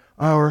sinners.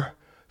 Our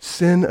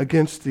sin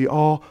against the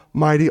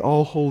almighty,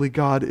 all-holy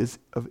God is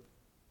of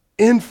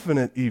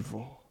infinite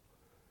evil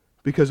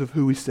because of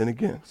who we sin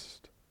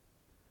against.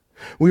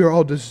 We are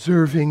all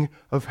deserving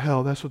of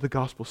hell. That's what the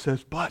gospel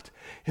says. But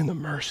in the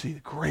mercy, the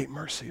great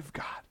mercy of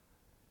God,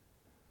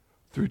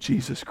 through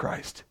Jesus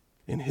Christ,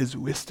 in His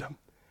wisdom,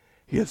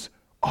 He has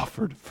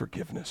offered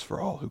forgiveness for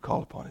all who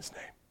call upon His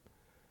name.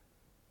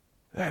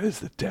 That is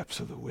the depths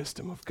of the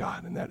wisdom of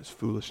God, and that is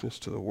foolishness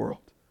to the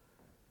world.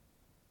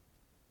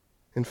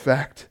 In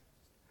fact,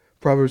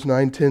 Proverbs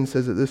 9:10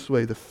 says it this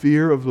way, the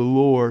fear of the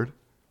Lord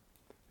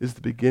is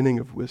the beginning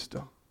of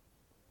wisdom.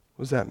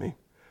 What does that mean?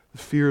 The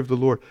fear of the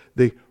Lord,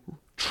 the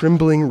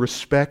trembling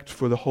respect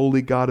for the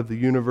holy God of the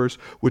universe,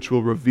 which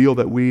will reveal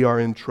that we are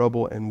in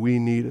trouble and we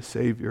need a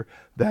Savior.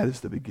 That is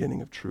the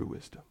beginning of true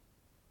wisdom.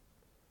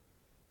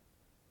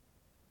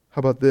 How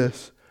about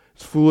this?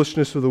 It's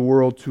foolishness of the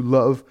world to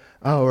love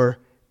our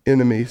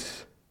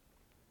enemies.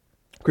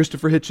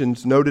 Christopher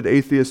Hitchens, noted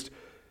atheist,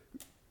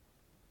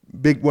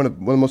 one of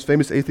the most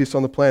famous atheists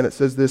on the planet,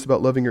 says this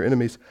about loving your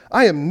enemies.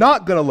 I am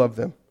not going to love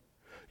them.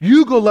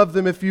 You go love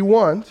them if you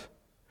want.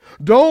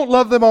 Don't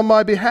love them on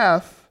my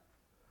behalf.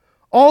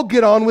 I'll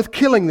get on with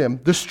killing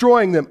them,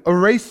 destroying them,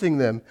 erasing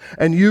them,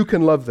 and you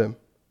can love them.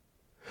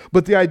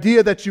 But the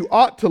idea that you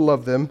ought to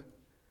love them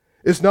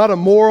is not a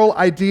moral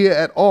idea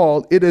at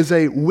all. It is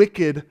a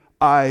wicked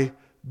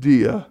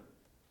idea.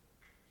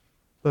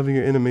 Loving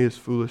your enemy is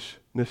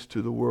foolishness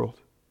to the world.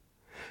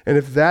 And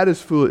if that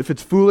is foolish, if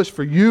it's foolish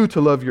for you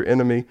to love your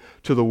enemy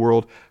to the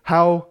world,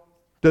 how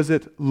does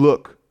it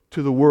look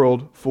to the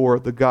world for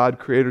the God,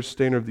 creator,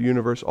 sustainer of the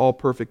universe, all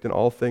perfect in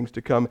all things,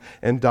 to come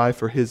and die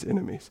for his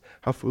enemies?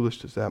 How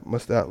foolish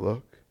must that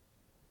look?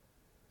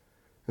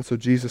 And so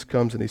Jesus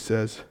comes and he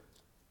says,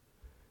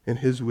 in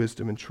his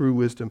wisdom and true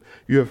wisdom,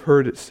 you have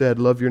heard it said,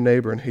 love your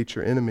neighbor and hate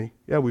your enemy.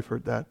 Yeah, we've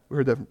heard that. We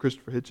heard that from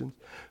Christopher Hitchens.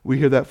 I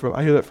hear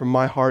that from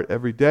my heart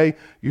every day.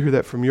 You hear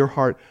that from your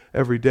heart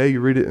every day.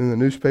 You read it in the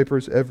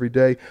newspapers every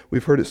day.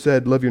 We've heard it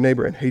said, love your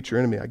neighbor and hate your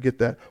enemy. I get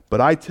that.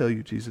 But I tell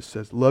you, Jesus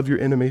says, love your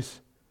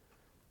enemies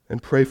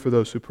and pray for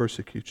those who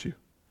persecute you,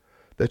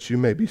 that you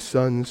may be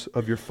sons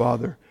of your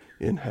Father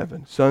in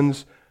heaven.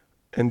 Sons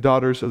and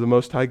daughters of the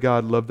Most High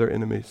God love their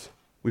enemies.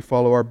 We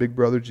follow our big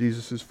brother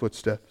Jesus'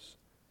 footsteps.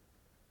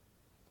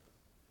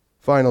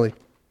 Finally,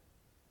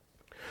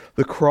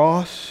 the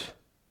cross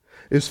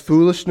is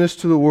foolishness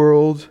to the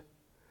world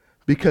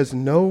because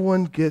no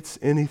one gets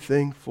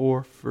anything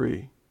for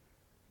free.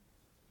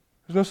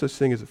 There's no such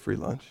thing as a free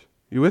lunch.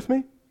 You with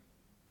me?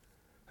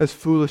 That's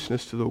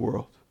foolishness to the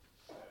world.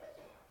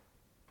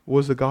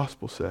 What does the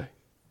gospel say?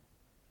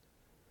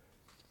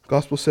 The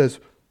gospel says,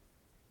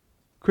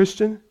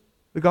 Christian,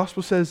 the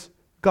gospel says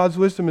God's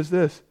wisdom is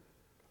this.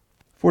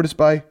 For it is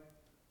by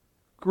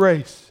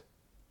grace,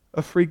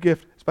 a free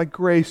gift. It's by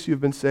grace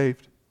you've been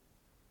saved.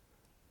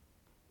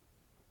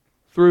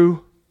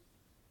 Through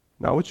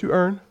not what you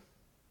earn,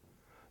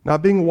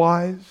 not being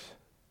wise,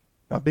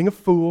 not being a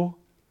fool.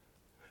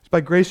 It's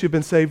by grace you've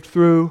been saved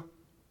through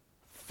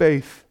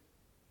faith.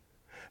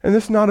 And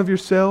this not of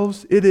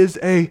yourselves, it is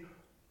a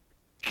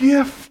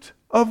gift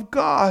of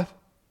God.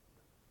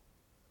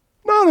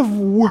 Not of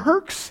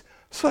works,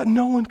 so that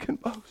no one can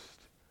boast.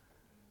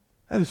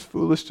 That is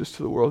foolishness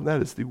to the world, and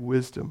that is the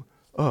wisdom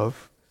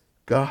of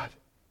God.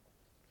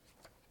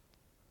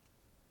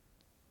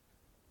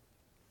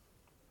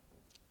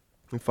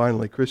 And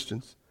finally,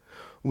 Christians,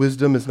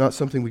 wisdom is not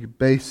something we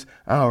base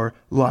our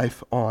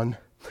life on.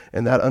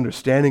 And that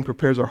understanding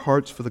prepares our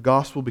hearts for the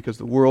gospel, because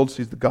the world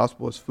sees the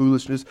gospel as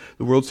foolishness.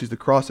 The world sees the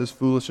cross as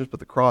foolishness, but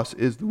the cross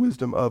is the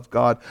wisdom of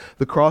God.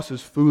 The cross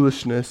is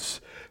foolishness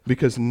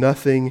because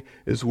nothing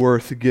is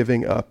worth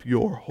giving up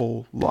your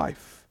whole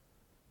life.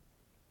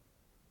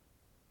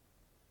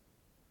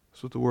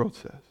 That's what the world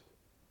says.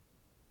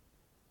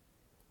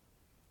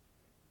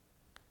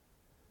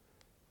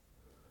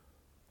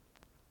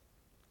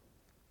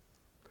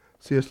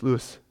 C.S.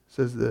 Lewis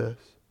says this: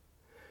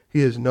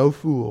 he is no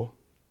fool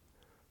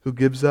who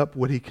gives up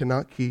what he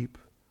cannot keep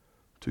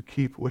to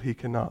keep what he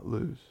cannot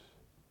lose.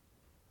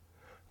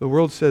 The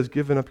world says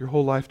giving up your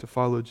whole life to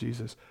follow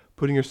Jesus,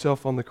 putting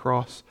yourself on the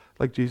cross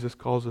like Jesus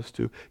calls us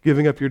to,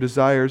 giving up your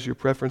desires, your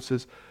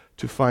preferences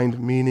to find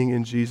meaning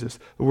in Jesus.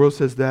 The world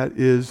says that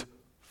is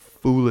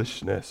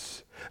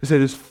foolishness. It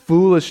said it is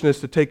foolishness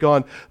to take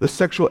on the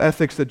sexual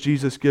ethics that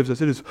Jesus gives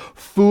us. It is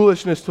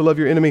foolishness to love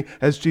your enemy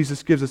as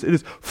Jesus gives us. It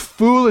is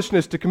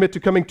foolishness to commit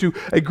to coming to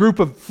a group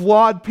of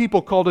flawed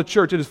people called a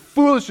church. It is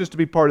foolishness to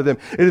be part of them.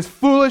 It is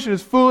foolish, it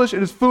is foolish,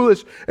 it is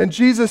foolish. And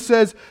Jesus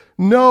says,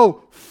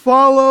 no,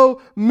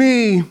 follow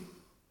me,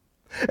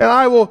 and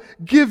I will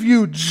give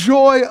you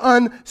joy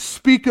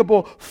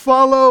unspeakable.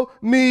 Follow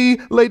me,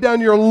 lay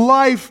down your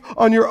life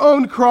on your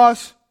own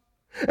cross,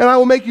 and I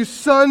will make you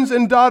sons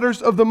and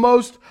daughters of the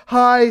Most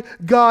High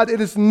God.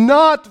 It is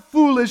not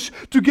foolish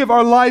to give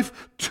our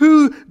life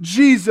to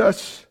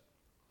Jesus.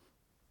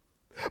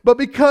 But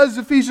because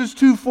Ephesians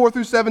 2,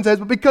 4-7 says,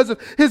 but because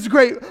of his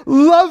great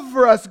love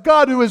for us,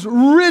 God, who is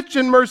rich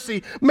in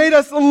mercy, made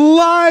us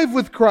alive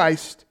with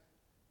Christ.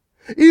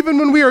 Even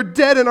when we are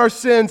dead in our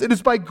sins, it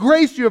is by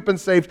grace you have been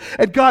saved.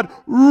 And God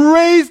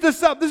raised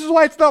us up. This is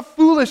why it's not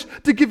foolish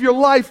to give your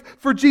life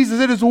for Jesus.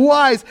 It is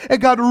wise. And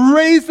God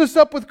raised us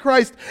up with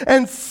Christ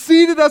and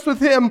seated us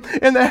with him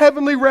in the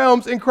heavenly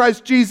realms in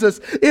Christ Jesus.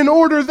 In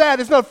order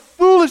that, it's not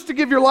foolish to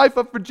give your life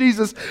up for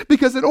Jesus,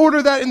 because in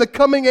order that in the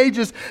coming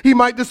ages, he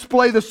might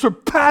display the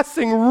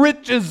surpassing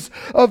riches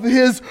of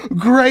his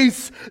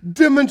grace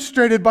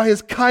demonstrated by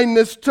his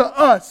kindness to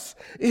us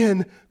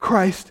in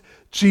Christ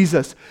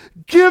Jesus.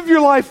 Give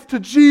your life to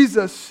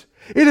Jesus.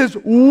 It is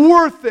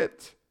worth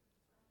it.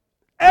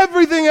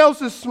 Everything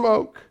else is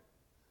smoke.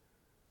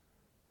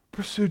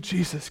 Pursue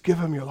Jesus. Give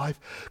him your life.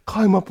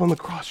 Climb up on the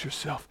cross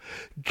yourself.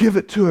 Give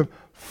it to him.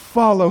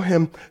 Follow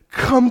him.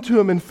 Come to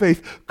him in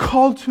faith.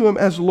 Call to him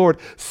as Lord.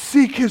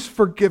 Seek his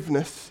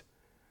forgiveness.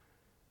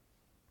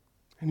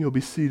 And you'll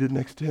be seated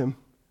next to him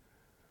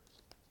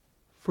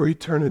for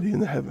eternity in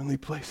the heavenly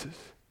places,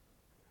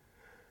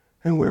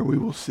 and where we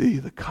will see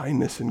the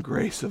kindness and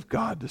grace of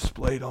God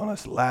displayed on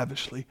us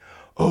lavishly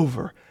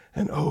over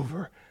and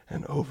over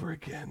and over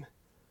again.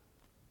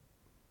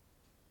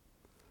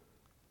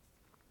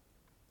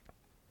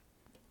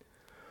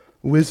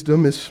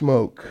 Wisdom is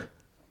smoke.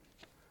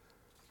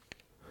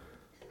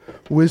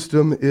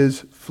 Wisdom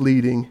is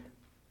fleeting.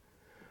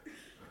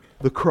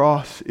 The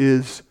cross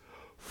is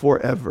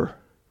forever.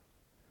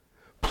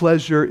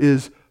 Pleasure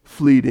is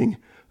fleeting.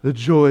 The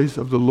joys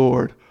of the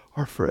Lord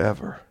are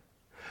forever.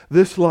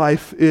 This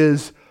life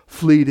is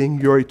fleeting.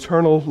 Your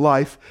eternal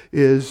life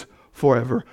is forever.